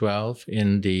 10 to 12.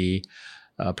 In the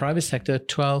private sector,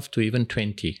 12 to even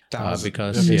 20.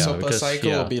 Because per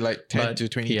cycle will be like 10 to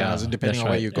 20,000, depending on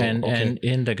where you go. And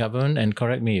in the government, and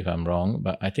correct me if I'm wrong,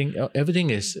 but I think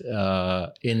everything is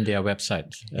in their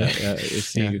website.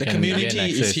 The community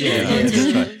is here.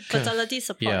 Fertility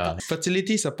support.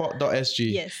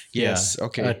 Fertilitysupport.sg. Yes.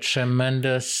 Okay. A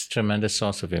tremendous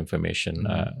source of information.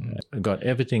 Got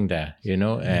everything there,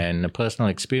 and personal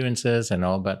experiences and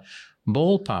all. But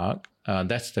ballpark,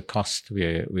 that's the cost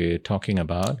we're talking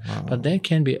about. Wow. But there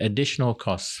can be additional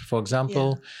costs. For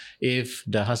example, if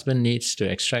the husband needs to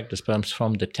extract the sperms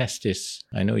from the testis,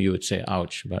 I know you would say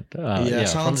ouch, but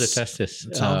from the testis,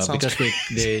 because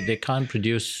they can't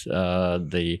produce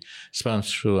the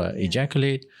sperms through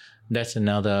ejaculate. That's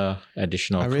another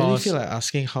additional cost. I really feel like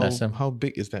asking how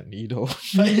big is that needle?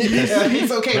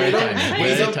 It's okay. Very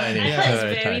tiny.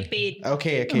 It's very big.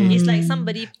 Okay. It's like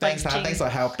somebody Thanks punching. for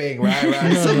helping, right?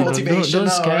 It's so motivational. Don't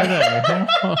scare them.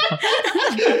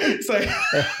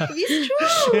 It's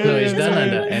true. No, it's done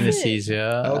under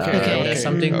anesthesia. Okay. There's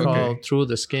something called through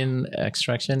the skin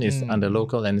extraction. Is under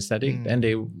local anesthetic, and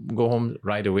they go home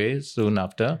right away, soon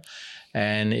after.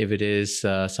 And if it is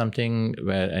something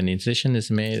where an incision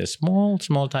is made, a small,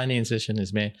 tiny incision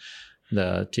is made,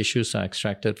 the tissues are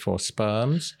extracted for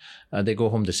sperms, they go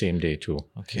home the same day too.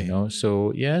 Okay.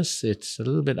 So yes, it's a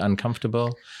little bit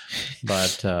uncomfortable,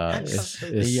 but it's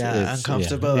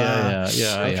uncomfortable. Yeah.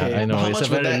 I know. It's a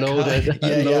very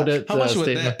loaded How much would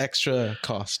statement. that extra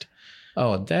cost?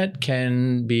 Oh, that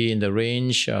can be in the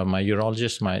range. My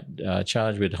urologist might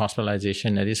charge with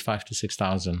hospitalization at least 5,000 to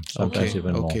 6,000, sometimes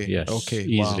even more. Yes,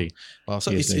 easily. Wow.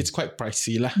 So easily. it's quite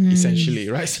pricey lah, essentially,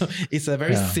 right? So it's a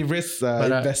very serious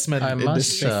investment. I in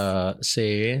must this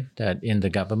say that in the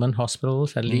government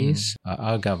hospitals, at least,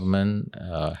 our government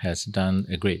has done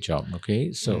a great job.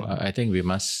 Okay, so I think we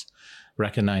must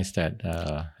recognize that.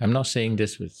 I'm not saying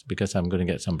this because I'm going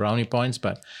to get some brownie points,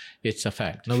 but it's a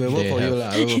fact. No, we'll work for you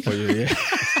lah. We'll work for you. Yeah.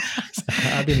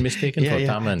 I've been mistaken for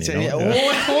Taman, you know.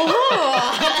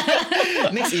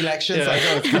 Next election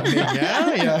cycle is coming.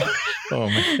 Yeah. Oh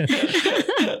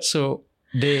man. So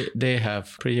they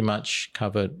have pretty much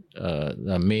covered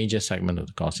a major segment of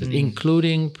the courses,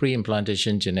 including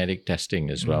pre-implantation genetic testing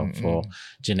as well for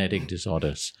genetic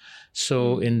disorders.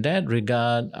 So in that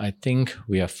regard, I think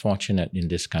we are fortunate in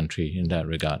this country in that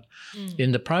regard.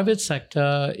 In the private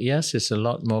sector, yes, it's a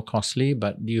lot more costly,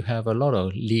 but you have a lot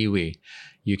of leeway.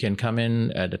 You can come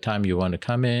in at the time you want to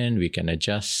come in. We can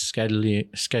adjust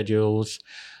schedules.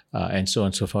 And so on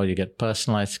and so forth. You get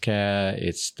personalized care.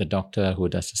 It's the doctor who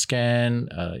does the scan,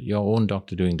 your own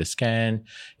doctor doing the scan,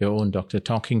 your own doctor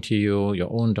talking to you, your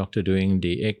own doctor doing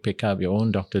the egg pickup, your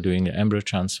own doctor doing the embryo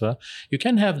transfer. You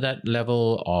can have that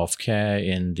level of care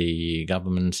in the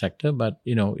government sector, but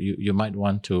you might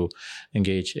want to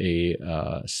engage a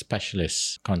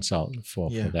specialist consult for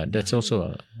that. That's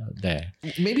also there.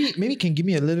 Maybe can give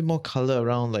me a little more color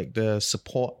around like the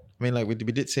support. I mean, like we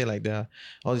did say, like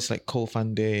all this like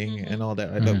co-funding and all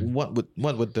that, right? Like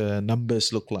what would the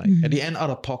numbers look like at the end, out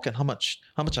of pocket? How much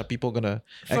are people gonna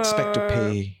expect to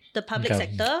pay? The public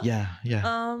sector? Yeah.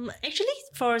 Actually,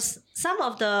 for some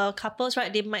of the couples,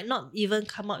 right, they might not even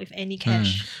come up with any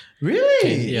cash.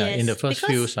 Really? Yeah, Yes, in the first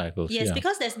few cycles. Yes,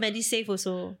 because there's MediSave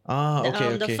also.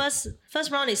 Okay. The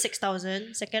first round is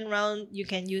 6,000. Second round, you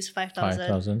can use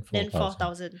 5,000. Then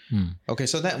 4,000. Okay,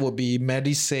 so that would be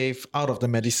MediSave, out of the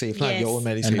MediSave, like your own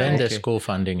MediSave. And then there's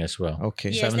co-funding as well.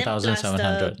 Okay. Yes,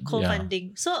 7,700. the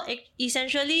co-funding. So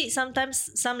essentially,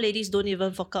 sometimes some ladies don't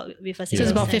even fork out with a 6%. So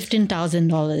it's about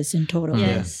 $15,000 in total.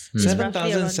 Yes. It's roughly around that.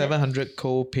 7,700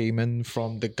 co-payment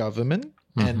from the government.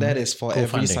 And that is for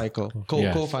every cycle.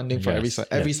 Co-funding for every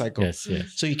cycle. Yes.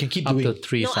 So you can keep up doing to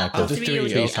 3 cycles. Up to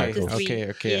three cycles.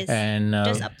 Okay. Yes. And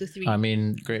just up to 3. I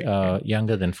mean,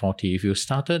 younger than 40. If you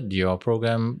started your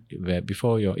program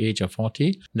before your age of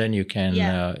 40, then you can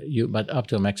but up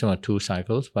to a maximum of 2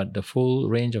 cycles. But the full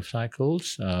range of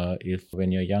cycles, if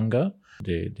when you're younger,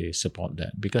 they support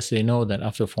that because they know that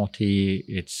after 40,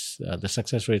 it's the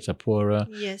success rates are poorer.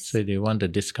 Yes. So they want to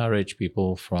discourage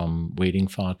people from waiting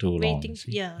far too long.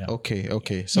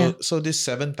 Okay. So this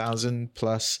 7,000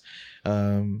 plus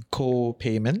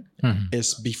co-payment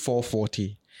is before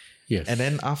 40. Yes. And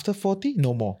then after 40,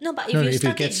 no more. No, but if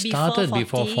you get started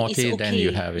before 40, it's okay. then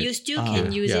you have it. You still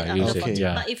can use it after 40.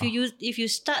 Yeah. But if you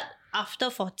start after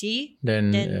 40,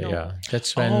 then no.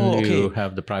 That's when you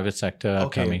have the private sector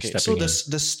stepping so in.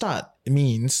 the start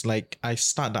means like I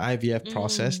start the IVF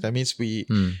process. That means we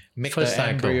make First the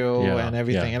cycle. embryo and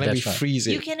everything, and then we freeze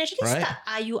it. You can actually start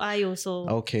IUI also.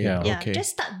 Okay.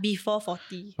 Just start before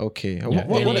 40. Okay.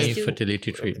 What if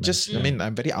fertility treatment? I mean,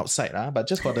 I'm very outside, but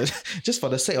just for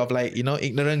the sake of like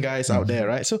ignorant guys out there,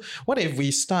 right? So what if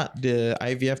we start the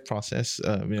IVF process?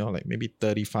 Like maybe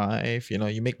 35.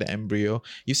 You make the embryo.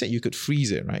 You said you could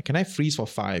freeze it, right? Can I freeze for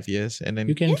 5 years and then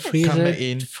you can freeze come it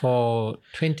in for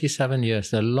 27 years?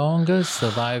 The longest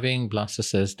surviving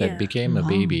blastocyst that became a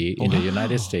baby in the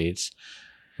United States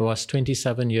was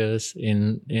 27 years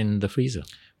in the freezer.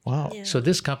 Wow. Yeah. So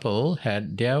this couple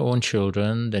had their own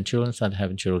children, then children started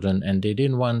having children, and they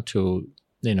didn't want to,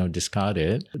 discard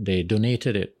it. They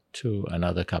donated it to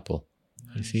another couple.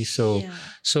 You see?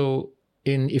 So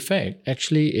in effect,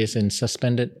 actually is in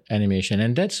suspended animation.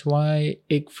 And that's why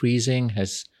egg freezing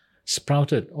has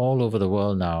sprouted all over the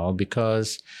world now,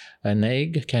 because an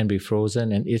egg can be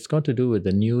frozen, and it's got to do with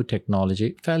the new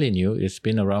technology, fairly new, it's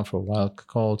been around for a while,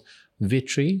 called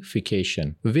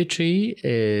vitrification. Vitri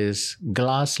is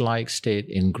glass-like state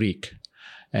in Greek.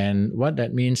 And what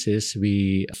that means is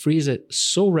we freeze it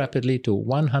so rapidly to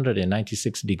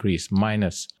 196 degrees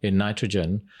minus in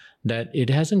nitrogen that it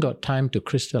hasn't got time to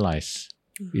crystallize.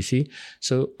 You see?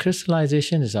 So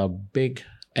crystallization is our big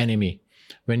enemy.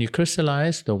 When you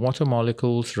crystallize, the water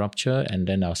molecules rupture and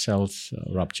then our cells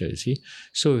rupture, you see.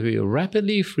 So if we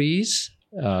rapidly freeze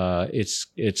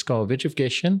It's called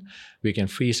vitrification. We can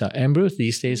freeze our embryos.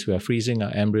 These days, we are freezing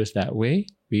our embryos that way.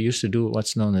 We used to do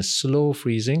what's known as slow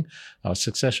freezing. Our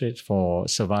success rate for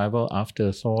survival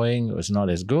after thawing was not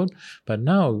as good. But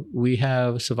now we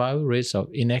have survival rates of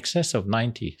in excess of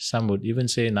 90. Some would even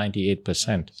say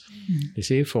 98%. You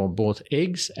see, for both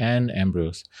eggs and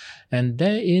embryos. And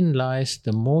therein lies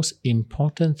the most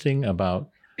important thing about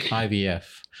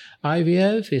IVF.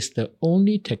 IVF is the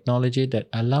only technology that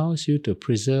allows you to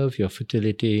preserve your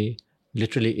fertility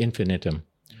literally infinitum.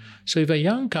 So if a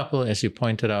young couple, as you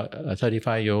pointed out, a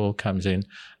 35-year-old comes in,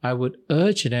 I would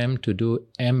urge them to do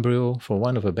embryo, for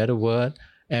want of a better word,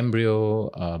 embryo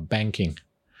banking.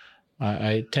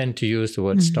 I tend to use the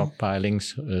word stockpiling,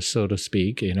 so to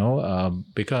speak,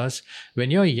 because when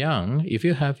you're young, if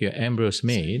you have your embryos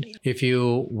made, if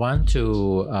you want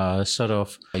to sort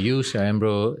of use your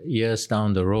embryo years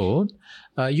down the road,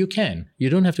 you can.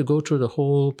 You don't have to go through the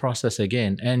whole process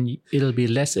again, and it'll be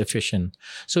less efficient.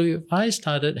 So if I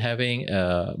started having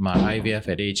my IVF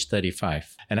at age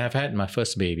 35, and I've had my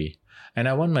first baby, and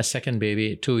I want my second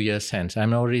baby 2 years hence,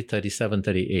 I'm already 37,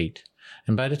 38.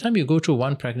 And by the time you go through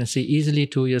one pregnancy, easily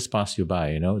 2 years pass you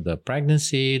by, the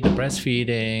pregnancy, the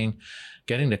breastfeeding,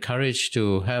 getting the courage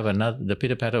to have the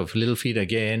pitter-patter of little feet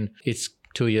again. It's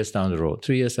 2 years down the road,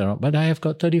 3 years down the road. But I have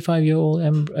got 35-year-old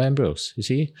embryos, you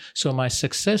see. So my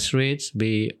success rates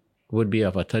would be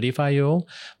of a 35-year-old.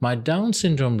 My Down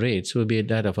syndrome rates would be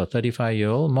that of a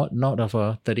 35-year-old, not of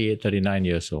a 38,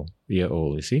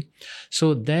 39-year-old, you see.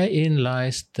 So therein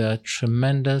lies the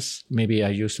tremendous, maybe I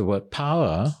use the word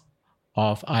power,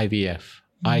 of IVF.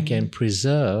 I can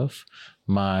preserve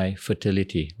my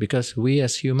fertility because we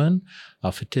as human,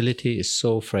 our fertility is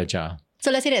so fragile. So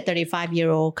let's say that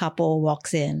 35-year-old couple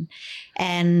walks in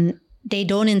and they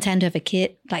don't intend to have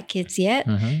kids yet,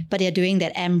 but they're doing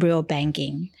that embryo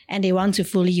banking and they want to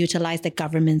fully utilize the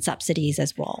government subsidies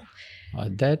as well.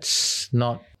 That's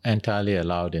not entirely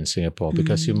allowed in Singapore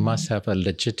because you must have a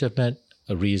legitimate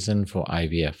reason for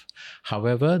IVF.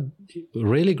 However,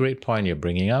 really great point you're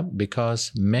bringing up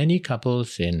because many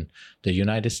couples in the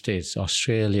United States,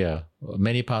 Australia,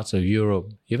 many parts of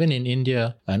Europe, even in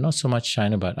India, and not so much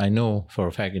China, but I know for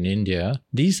a fact in India,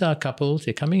 these are couples,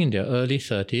 they're coming in their early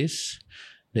 30s.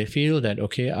 They feel that,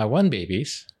 okay, I want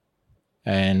babies.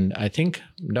 And I think,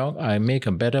 Doc, I make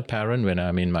a better parent when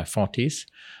I'm in my 40s.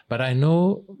 But I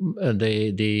know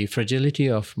the fragility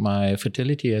of my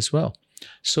fertility as well.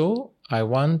 So I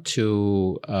want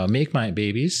to make my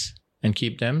babies and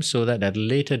keep them so that at a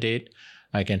later date,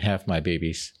 I can have my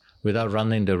babies without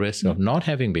running the risk of not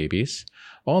having babies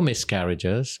or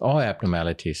miscarriages or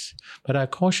abnormalities. But I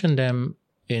caution them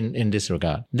in this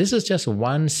regard. This is just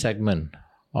one segment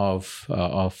of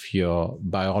your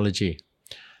biology.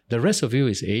 The rest of you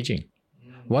is aging.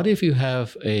 What if you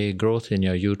have a growth in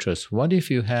your uterus? What if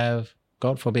you have,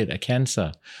 God forbid, a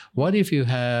cancer? What if you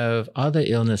have other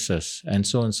illnesses and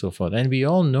so on and so forth? And we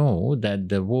all know that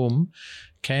the womb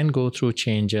can go through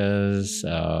changes.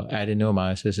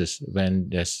 Adenomyosis is when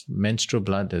there's menstrual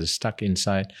blood that is stuck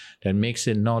inside that makes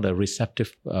it not a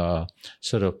receptive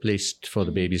sort of place for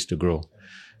the babies to grow.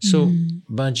 So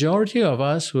majority of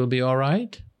us will be all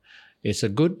right. It's a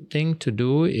good thing to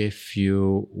do if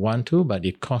you want to, but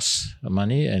it costs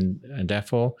money. And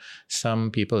therefore,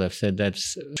 some people have said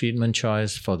that's treatment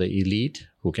choice for the elite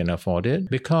who can afford it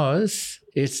because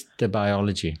it's the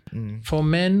biology. For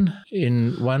men,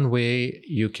 in one way,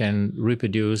 you can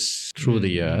reproduce through the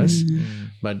years,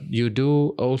 but you do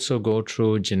also go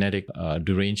through genetic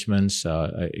derangements,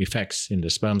 effects in the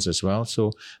sperms as well.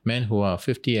 So men who are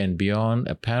 50 and beyond,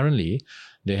 apparently,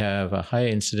 they have a higher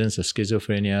incidence of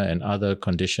schizophrenia and other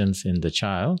conditions in the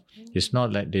child. It's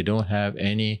not like they don't have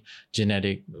any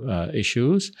genetic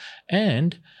issues.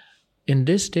 And in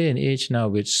this day and age now,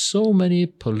 with so many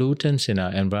pollutants in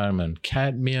our environment,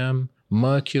 cadmium,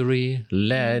 mercury,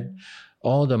 lead,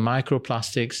 all the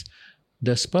microplastics,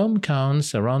 the sperm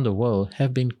counts around the world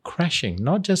have been crashing,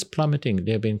 not just plummeting,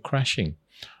 they've been crashing.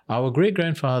 Our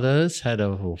great-grandfathers had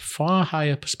a far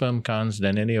higher sperm counts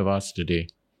than any of us today.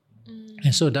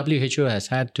 And so WHO has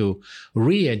had to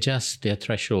readjust their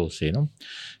thresholds,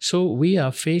 So we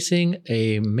are facing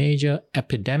a major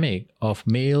epidemic of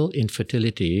male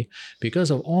infertility because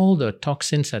of all the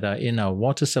toxins that are in our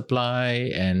water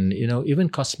supply and, even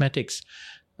cosmetics.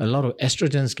 A lot of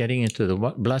estrogens getting into the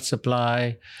blood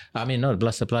supply. Not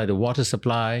blood supply, the water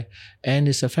supply. And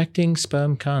it's affecting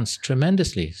sperm counts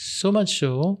tremendously. So much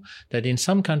so that in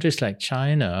some countries like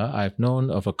China, I've known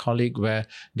of a colleague where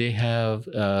they have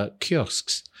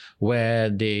kiosks where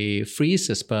they freeze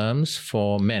the sperms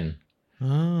for men.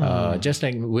 Just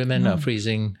like women are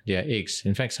freezing their eggs.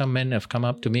 In fact, some men have come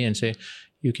up to me and say,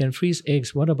 you can freeze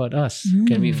eggs. What about us?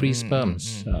 Can we freeze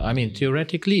sperms? I mean,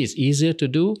 theoretically, it's easier to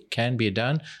do, can be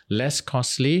done, less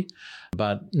costly.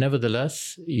 But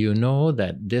nevertheless, you know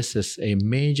that this is a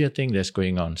major thing that's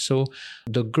going on. So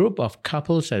the group of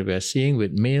couples that we're seeing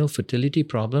with male fertility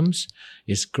problems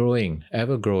is growing,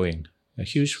 ever growing. A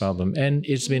huge problem. And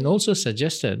it's been also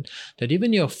suggested that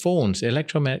even your phones,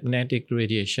 electromagnetic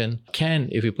radiation can,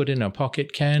 if you put it in a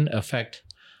pocket, can affect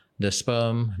the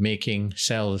sperm making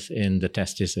cells in the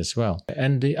testes as well.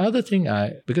 And the other thing,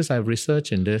 because I've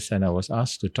researched in this and I was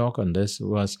asked to talk on this,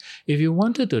 was if you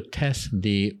wanted to test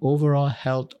the overall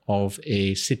health of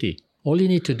a city, all you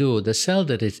need to do, the cell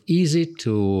that is easy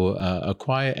to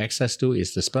acquire access to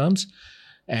is the sperms.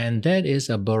 And that is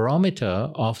a barometer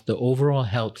of the overall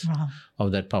health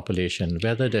of that population,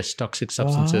 whether there's toxic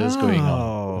substances going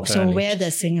on. So where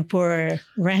does Singapore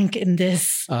rank in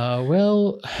this?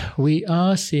 Well, we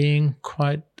are seeing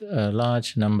quite a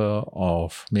large number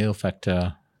of male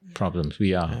factor problems.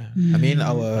 We are. I mean,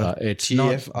 our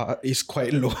TFR is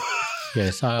quite low.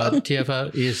 Yes, our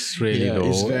TFR is really low.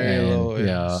 It's very low.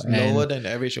 It's lower than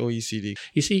average OECD.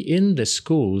 You see, in the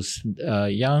schools,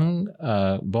 young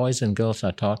boys and girls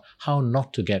are taught how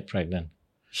not to get pregnant.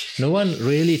 No one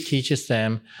really teaches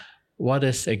them what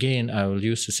is, again, I will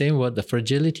use the same word, the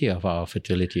fragility of our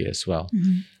fertility as well.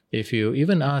 If you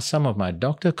even ask some of my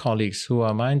doctor colleagues who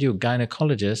are, mind you,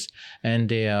 gynecologists, and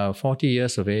they are 40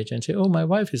 years of age and say, oh, my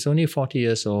wife is only 40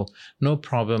 years old, no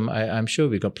problem, I'm sure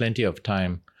we got plenty of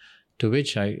time. To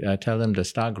which I tell them the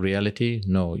stark reality,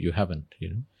 no, you haven't.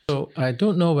 So I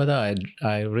don't know whether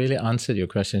I really answered your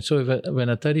question. So when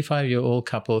a 35-year-old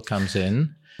couple comes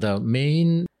in, the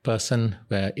main person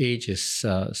where age is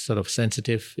sort of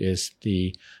sensitive is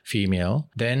the female.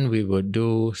 Then we would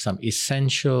do some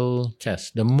essential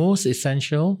tests. The most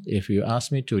essential, if you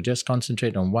ask me to just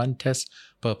concentrate on one test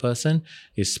per person,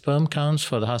 is sperm counts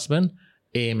for the husband,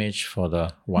 AMH for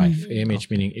the wife.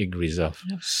 AMH meaning egg reserve.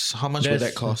 So how much would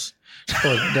that cost?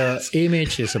 The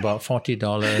AMH is about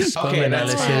 $40. Sperm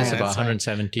analysis about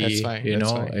 $170. That's fine.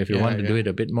 If you want to do it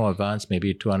a bit more advanced,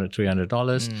 maybe $200,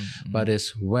 $300. But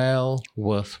it's well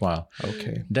worthwhile.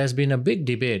 Okay. There's been a big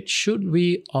debate. Should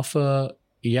we offer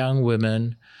young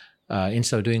women,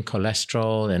 instead of doing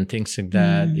cholesterol and things like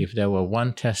that, if there were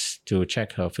one test to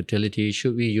check her fertility,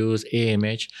 should we use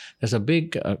AMH? There's a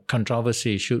big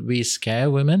controversy. Should we scare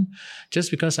women?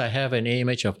 Just because I have an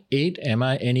AMH of 8, am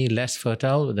I any less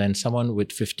fertile than someone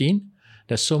with 15?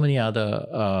 There's so many other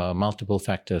multiple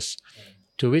factors.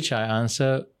 To which I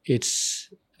answer, it's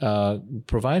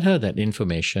provide her that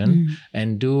information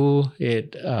and do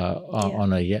it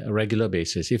on a regular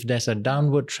basis. If there's a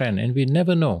downward trend, and we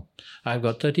never know. I've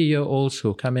got 30-year-olds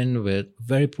who come in with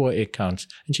very poor egg counts,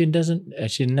 and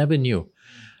she never knew.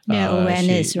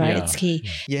 Awareness, right? It's key.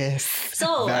 Yes.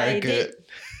 So I did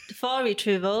 4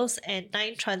 retrievals and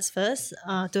 9 transfers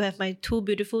to have my 2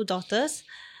 beautiful daughters.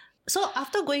 So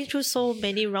after going through so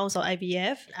many rounds of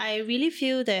IVF, I really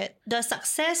feel that the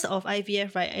success of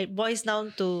IVF, right, it boils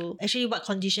down to actually what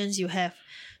conditions you have.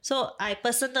 So I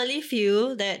personally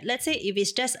feel that, let's say if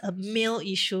it's just a male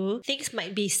issue, things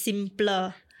might be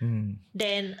simpler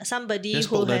than somebody just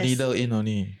who put the has... needle in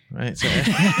only, right? So,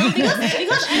 No,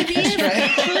 because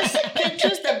IVF can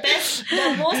choose the best,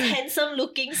 the most handsome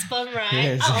looking sperm, right?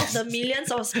 Yes. Out of the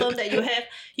millions of sperm that you have,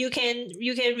 you can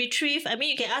retrieve. I mean,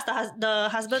 you can ask the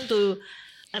husband to,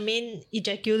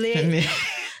 ejaculate a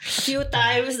few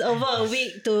times over a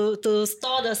week to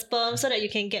store the sperm so that you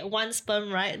can get one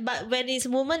sperm, right? But when it's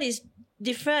woman, it's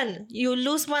different. You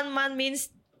lose 1 month means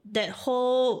that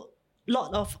whole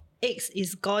lot of eggs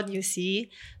is gone, you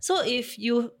see. So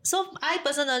I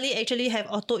personally actually have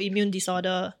autoimmune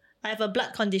disorder. I have a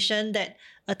blood condition that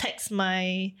attacks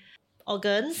my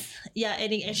organs. Yeah,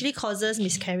 and it actually causes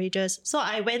miscarriages. So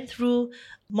I went through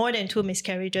more than 2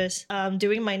 miscarriages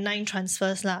during my 9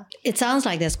 transfers lah. It sounds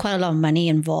like there's quite a lot of money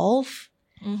involved.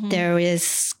 There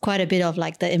is quite a bit of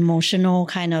like the emotional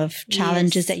kind of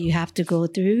challenges that you have to go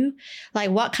through.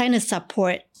 Like what kind of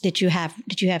support did you have?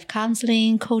 Did you have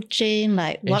counseling, coaching?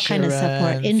 Like what kind of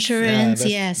support? Insurance,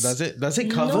 yes. Does it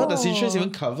cover? No. Does insurance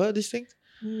even cover these things?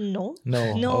 No.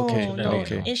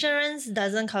 Okay. Insurance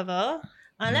doesn't cover.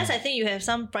 Unless I think you have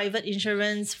some private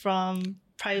insurance from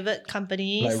private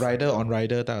companies. Like rider on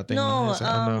rider type of thing. No,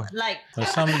 no. like...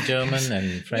 Some German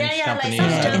and French companies,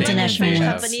 like some German international and French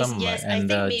have companies, some, yes, I and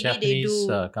think maybe Japanese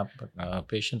they do.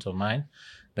 patients of mine,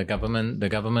 The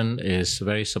government is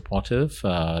very supportive.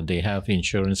 They have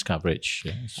insurance coverage,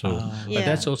 but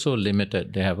that's also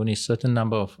limited. They have only certain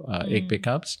number of egg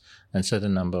pickups and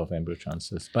certain number of embryo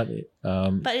transfers. But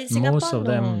in Singapore, most of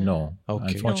them, no.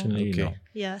 Okay. Unfortunately, no.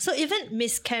 Yeah. So even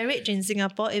miscarriage in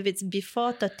Singapore, if it's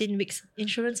before 13 weeks,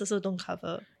 insurance also don't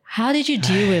cover. How did you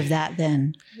deal with that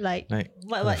then? Like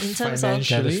what in terms of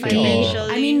financially?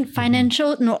 I mean,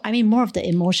 financial. No, I mean more of the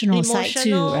emotional side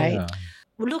too, right? Yeah.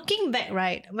 Looking back,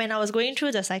 right, when I was going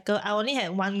through the cycle, I only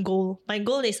had one goal. My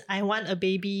goal is I want a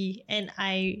baby, and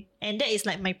that is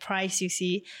like my prize, you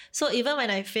see. So even when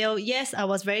I failed, yes, I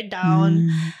was very down.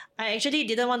 I actually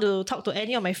didn't want to talk to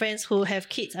any of my friends who have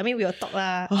kids. I mean, we will talk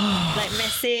like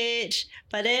message.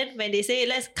 But then when they say,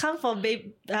 let's come for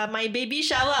my baby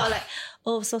shower, I was like,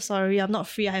 oh, so sorry, I'm not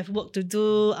free. I have work to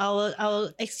do.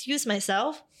 I'll excuse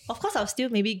myself. Of course, I'll still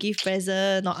maybe give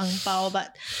present or ang pao,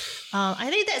 but I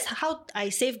think that's how I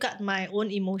safeguard my own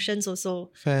emotions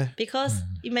also. Fair. Because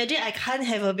imagine I can't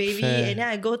have a baby and then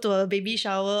I go to a baby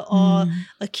shower or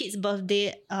a kid's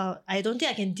birthday. I don't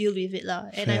think I can deal with it lah.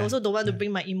 And I also don't want to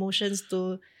bring my emotions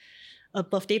to a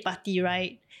birthday party,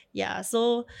 right? Yeah.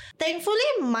 So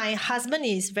thankfully, my husband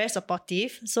is very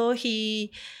supportive. So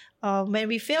he, when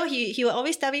we fail, he will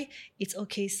always tell me, "It's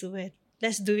okay, Suresh.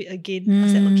 Let's do it again." I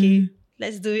said, "Okay.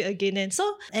 Let's do it again."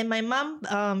 And my mom,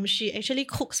 she actually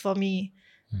cooks for me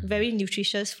very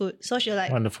nutritious food. So she'll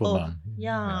like, Wonderful mom.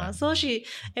 Yeah. So she,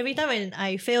 every time when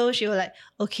I fail, she will like,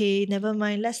 okay, never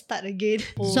mind, let's start again.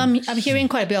 So I'm hearing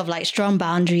quite a bit of like strong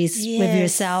boundaries with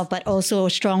yourself, but also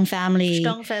strong family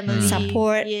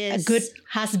support, a good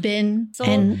husband. So,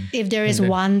 and if there is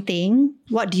one thing,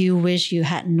 what do you wish you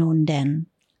had known then?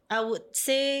 I would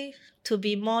say to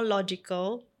be more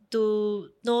logical, to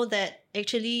know that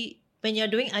actually when you're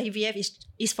doing IVF,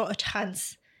 is for a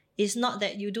chance. It's not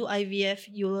that you do IVF,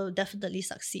 you will definitely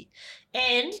succeed.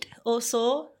 And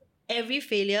also, every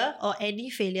failure or any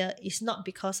failure is not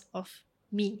because of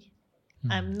me.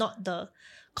 I'm not the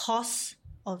cause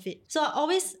of it. So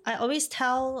I always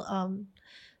tell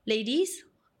ladies,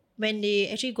 when they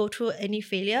actually go through any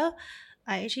failure,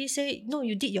 I actually say, no,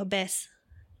 you did your best.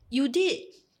 You did.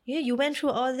 Yeah, you went through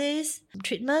all these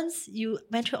treatments, you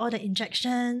went through all the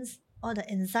injections, all the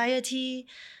anxiety.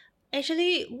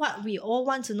 Actually, what we all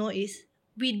want to know is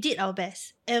we did our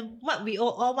best. And what we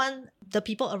all want the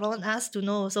people around us to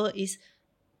know also is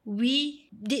we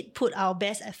did put our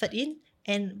best effort in,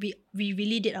 and we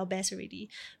really did our best already.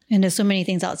 And there's so many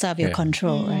things outside of your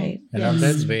control, right? And on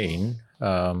that vein,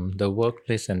 the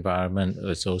workplace environment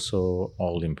is also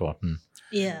all important.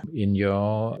 Yeah. In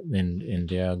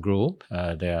their group,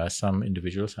 there are some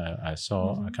individuals I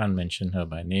saw. I can't mention her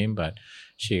by name, but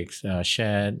she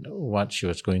shared what she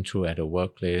was going through at her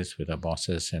workplace with her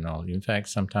bosses and all. In fact,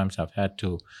 sometimes I've had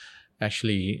to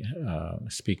actually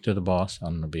speak to the boss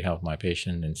on behalf of my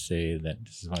patient and say that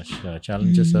this is what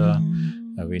challenges her.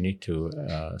 We need to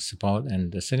support.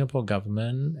 And the Singapore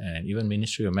government and even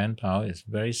Ministry of Manpower is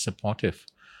very supportive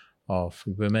of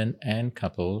women and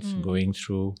couples going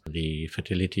through the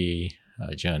fertility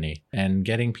journey, and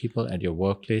getting people at your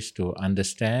workplace to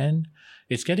understand.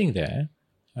 It's getting there.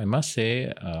 I must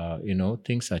say,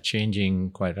 things are changing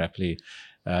quite rapidly.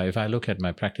 If I look at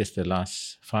my practice the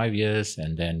last 5 years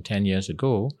and then 10 years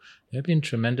ago, there have been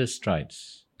tremendous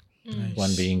strides. Nice.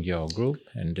 One being your group,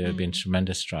 and there have been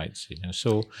tremendous strides.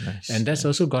 So, and that's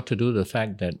also got to do with the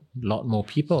fact that a lot more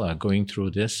people are going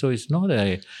through this. So it's not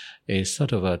a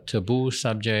sort of a taboo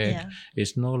subject. Yeah.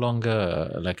 It's no longer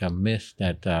like a myth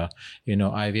that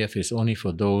IVF is only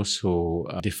for those who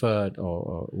deferred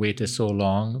or waited so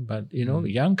long. But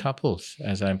young couples,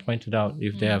 as I pointed out,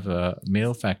 if they have a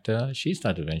male factor, she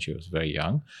started when she was very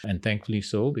young, and thankfully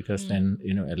so, because then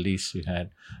at least you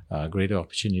had greater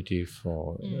opportunity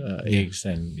for eggs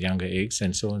and younger eggs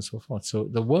and so on and so forth. So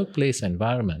the workplace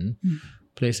environment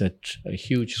plays a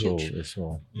huge role as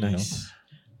well. Nice.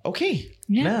 Okay.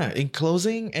 Yeah. In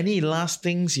closing, any last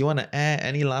things you want to add?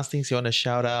 Any last things you want to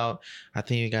shout out? I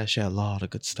think you guys share a lot of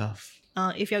good stuff.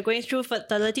 If you're going through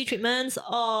fertility treatments,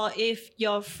 or if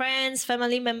your friends,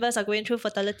 family members are going through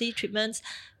fertility treatments,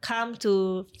 come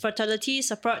to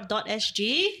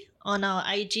fertilitysupport.sg on our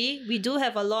IG. We do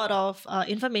have a lot of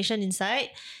information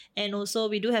inside. And also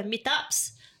we do have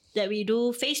meetups that we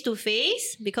do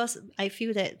face-to-face, because I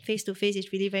feel that face-to-face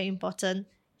is really very important.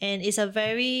 And it's a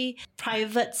very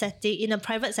private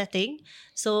setting.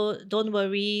 So don't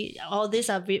worry, all these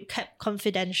are kept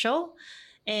confidential.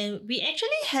 And we actually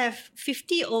have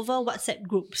 50 over WhatsApp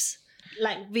groups,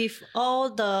 like with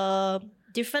all the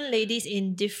different ladies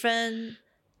in different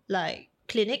like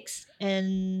clinics.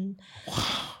 And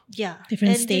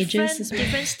Different And stages as well.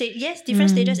 different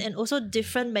stages, and also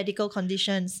different medical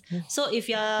conditions. So if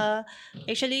you're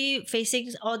actually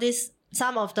facing all this,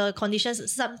 some of the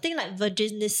conditions, something like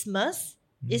vaginismus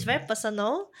is very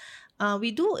personal.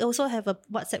 We do also have a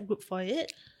WhatsApp group for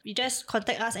it. You just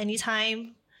contact us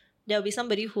anytime. There'll be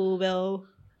somebody who will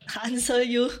answer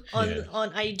you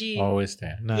on IG. Always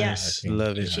there. Nice.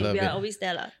 Love it. Actually, Love we it. are always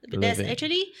there. Love There's it.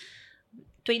 actually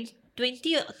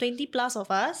 20 plus of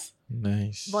us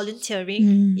Nice.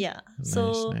 volunteering. Yeah.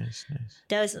 So Nice.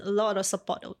 there's a lot of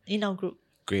support in our group.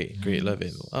 Great. Love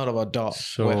it. What about Doc?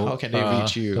 So, How can they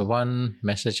reach you? The one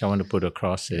message I want to put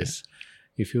across is,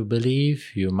 if you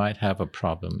believe you might have a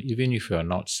problem, even if you're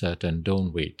not certain,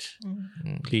 don't wait.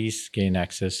 Please gain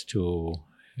access to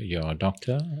your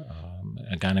doctor,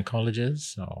 a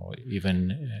gynecologist, or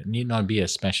even need not be a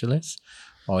specialist,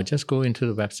 or just go into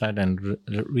the website and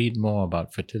read more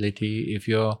about fertility. If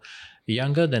you're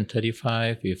younger than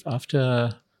 35, if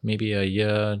after maybe a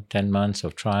year, 10 months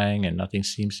of trying and nothing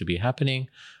seems to be happening,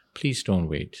 please don't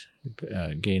wait.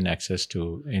 Gain access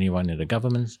to anyone in the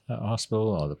government hospital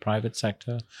or the private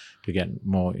sector to get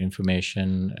more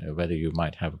information, whether you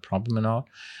might have a problem or not.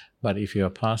 But if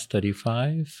you're past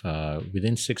 35,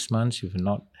 within 6 months, you've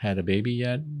not had a baby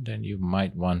yet, then you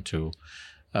might want to,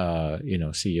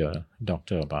 see your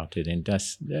doctor about it and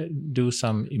just do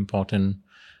some important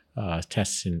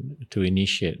tests to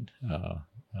initiate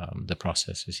the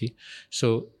process, you see.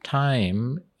 So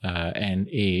time and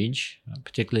age,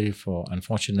 particularly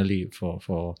unfortunately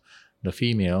for the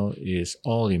female, is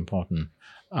all important.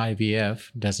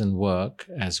 IVF doesn't work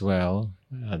as well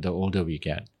the older we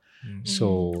get.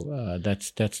 So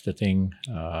that's the thing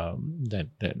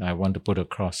that I want to put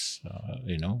across.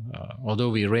 Although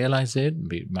we realize it,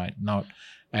 we might not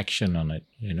action on it.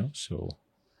 So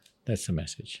that's the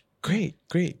message. Great.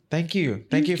 Thank you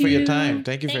for your time.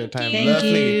 Thank you for your time. Thank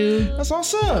Lovely. you. That's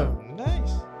awesome.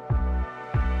 Nice.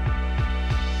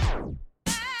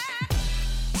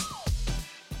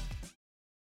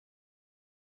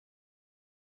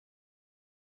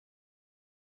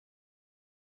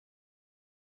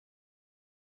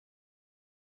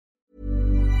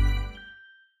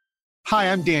 Hi,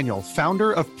 I'm Daniel,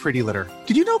 founder of Pretty Litter.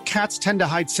 Did you know cats tend to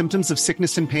hide symptoms of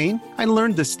sickness and pain? I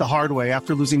learned this the hard way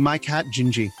after losing my cat,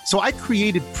 Gingy. So I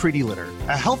created Pretty Litter,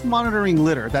 a health monitoring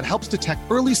litter that helps detect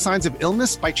early signs of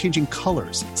illness by changing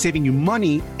colors, saving you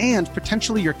money and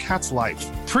potentially your cat's life.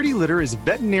 Pretty Litter is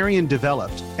veterinarian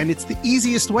developed, and it's the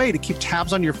easiest way to keep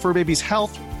tabs on your fur baby's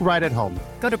health right at home.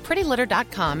 Go to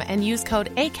prettylitter.com and use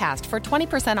code ACAST for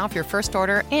 20% off your first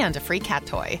order and a free cat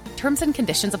toy. Terms and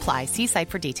conditions apply. See site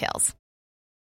for details.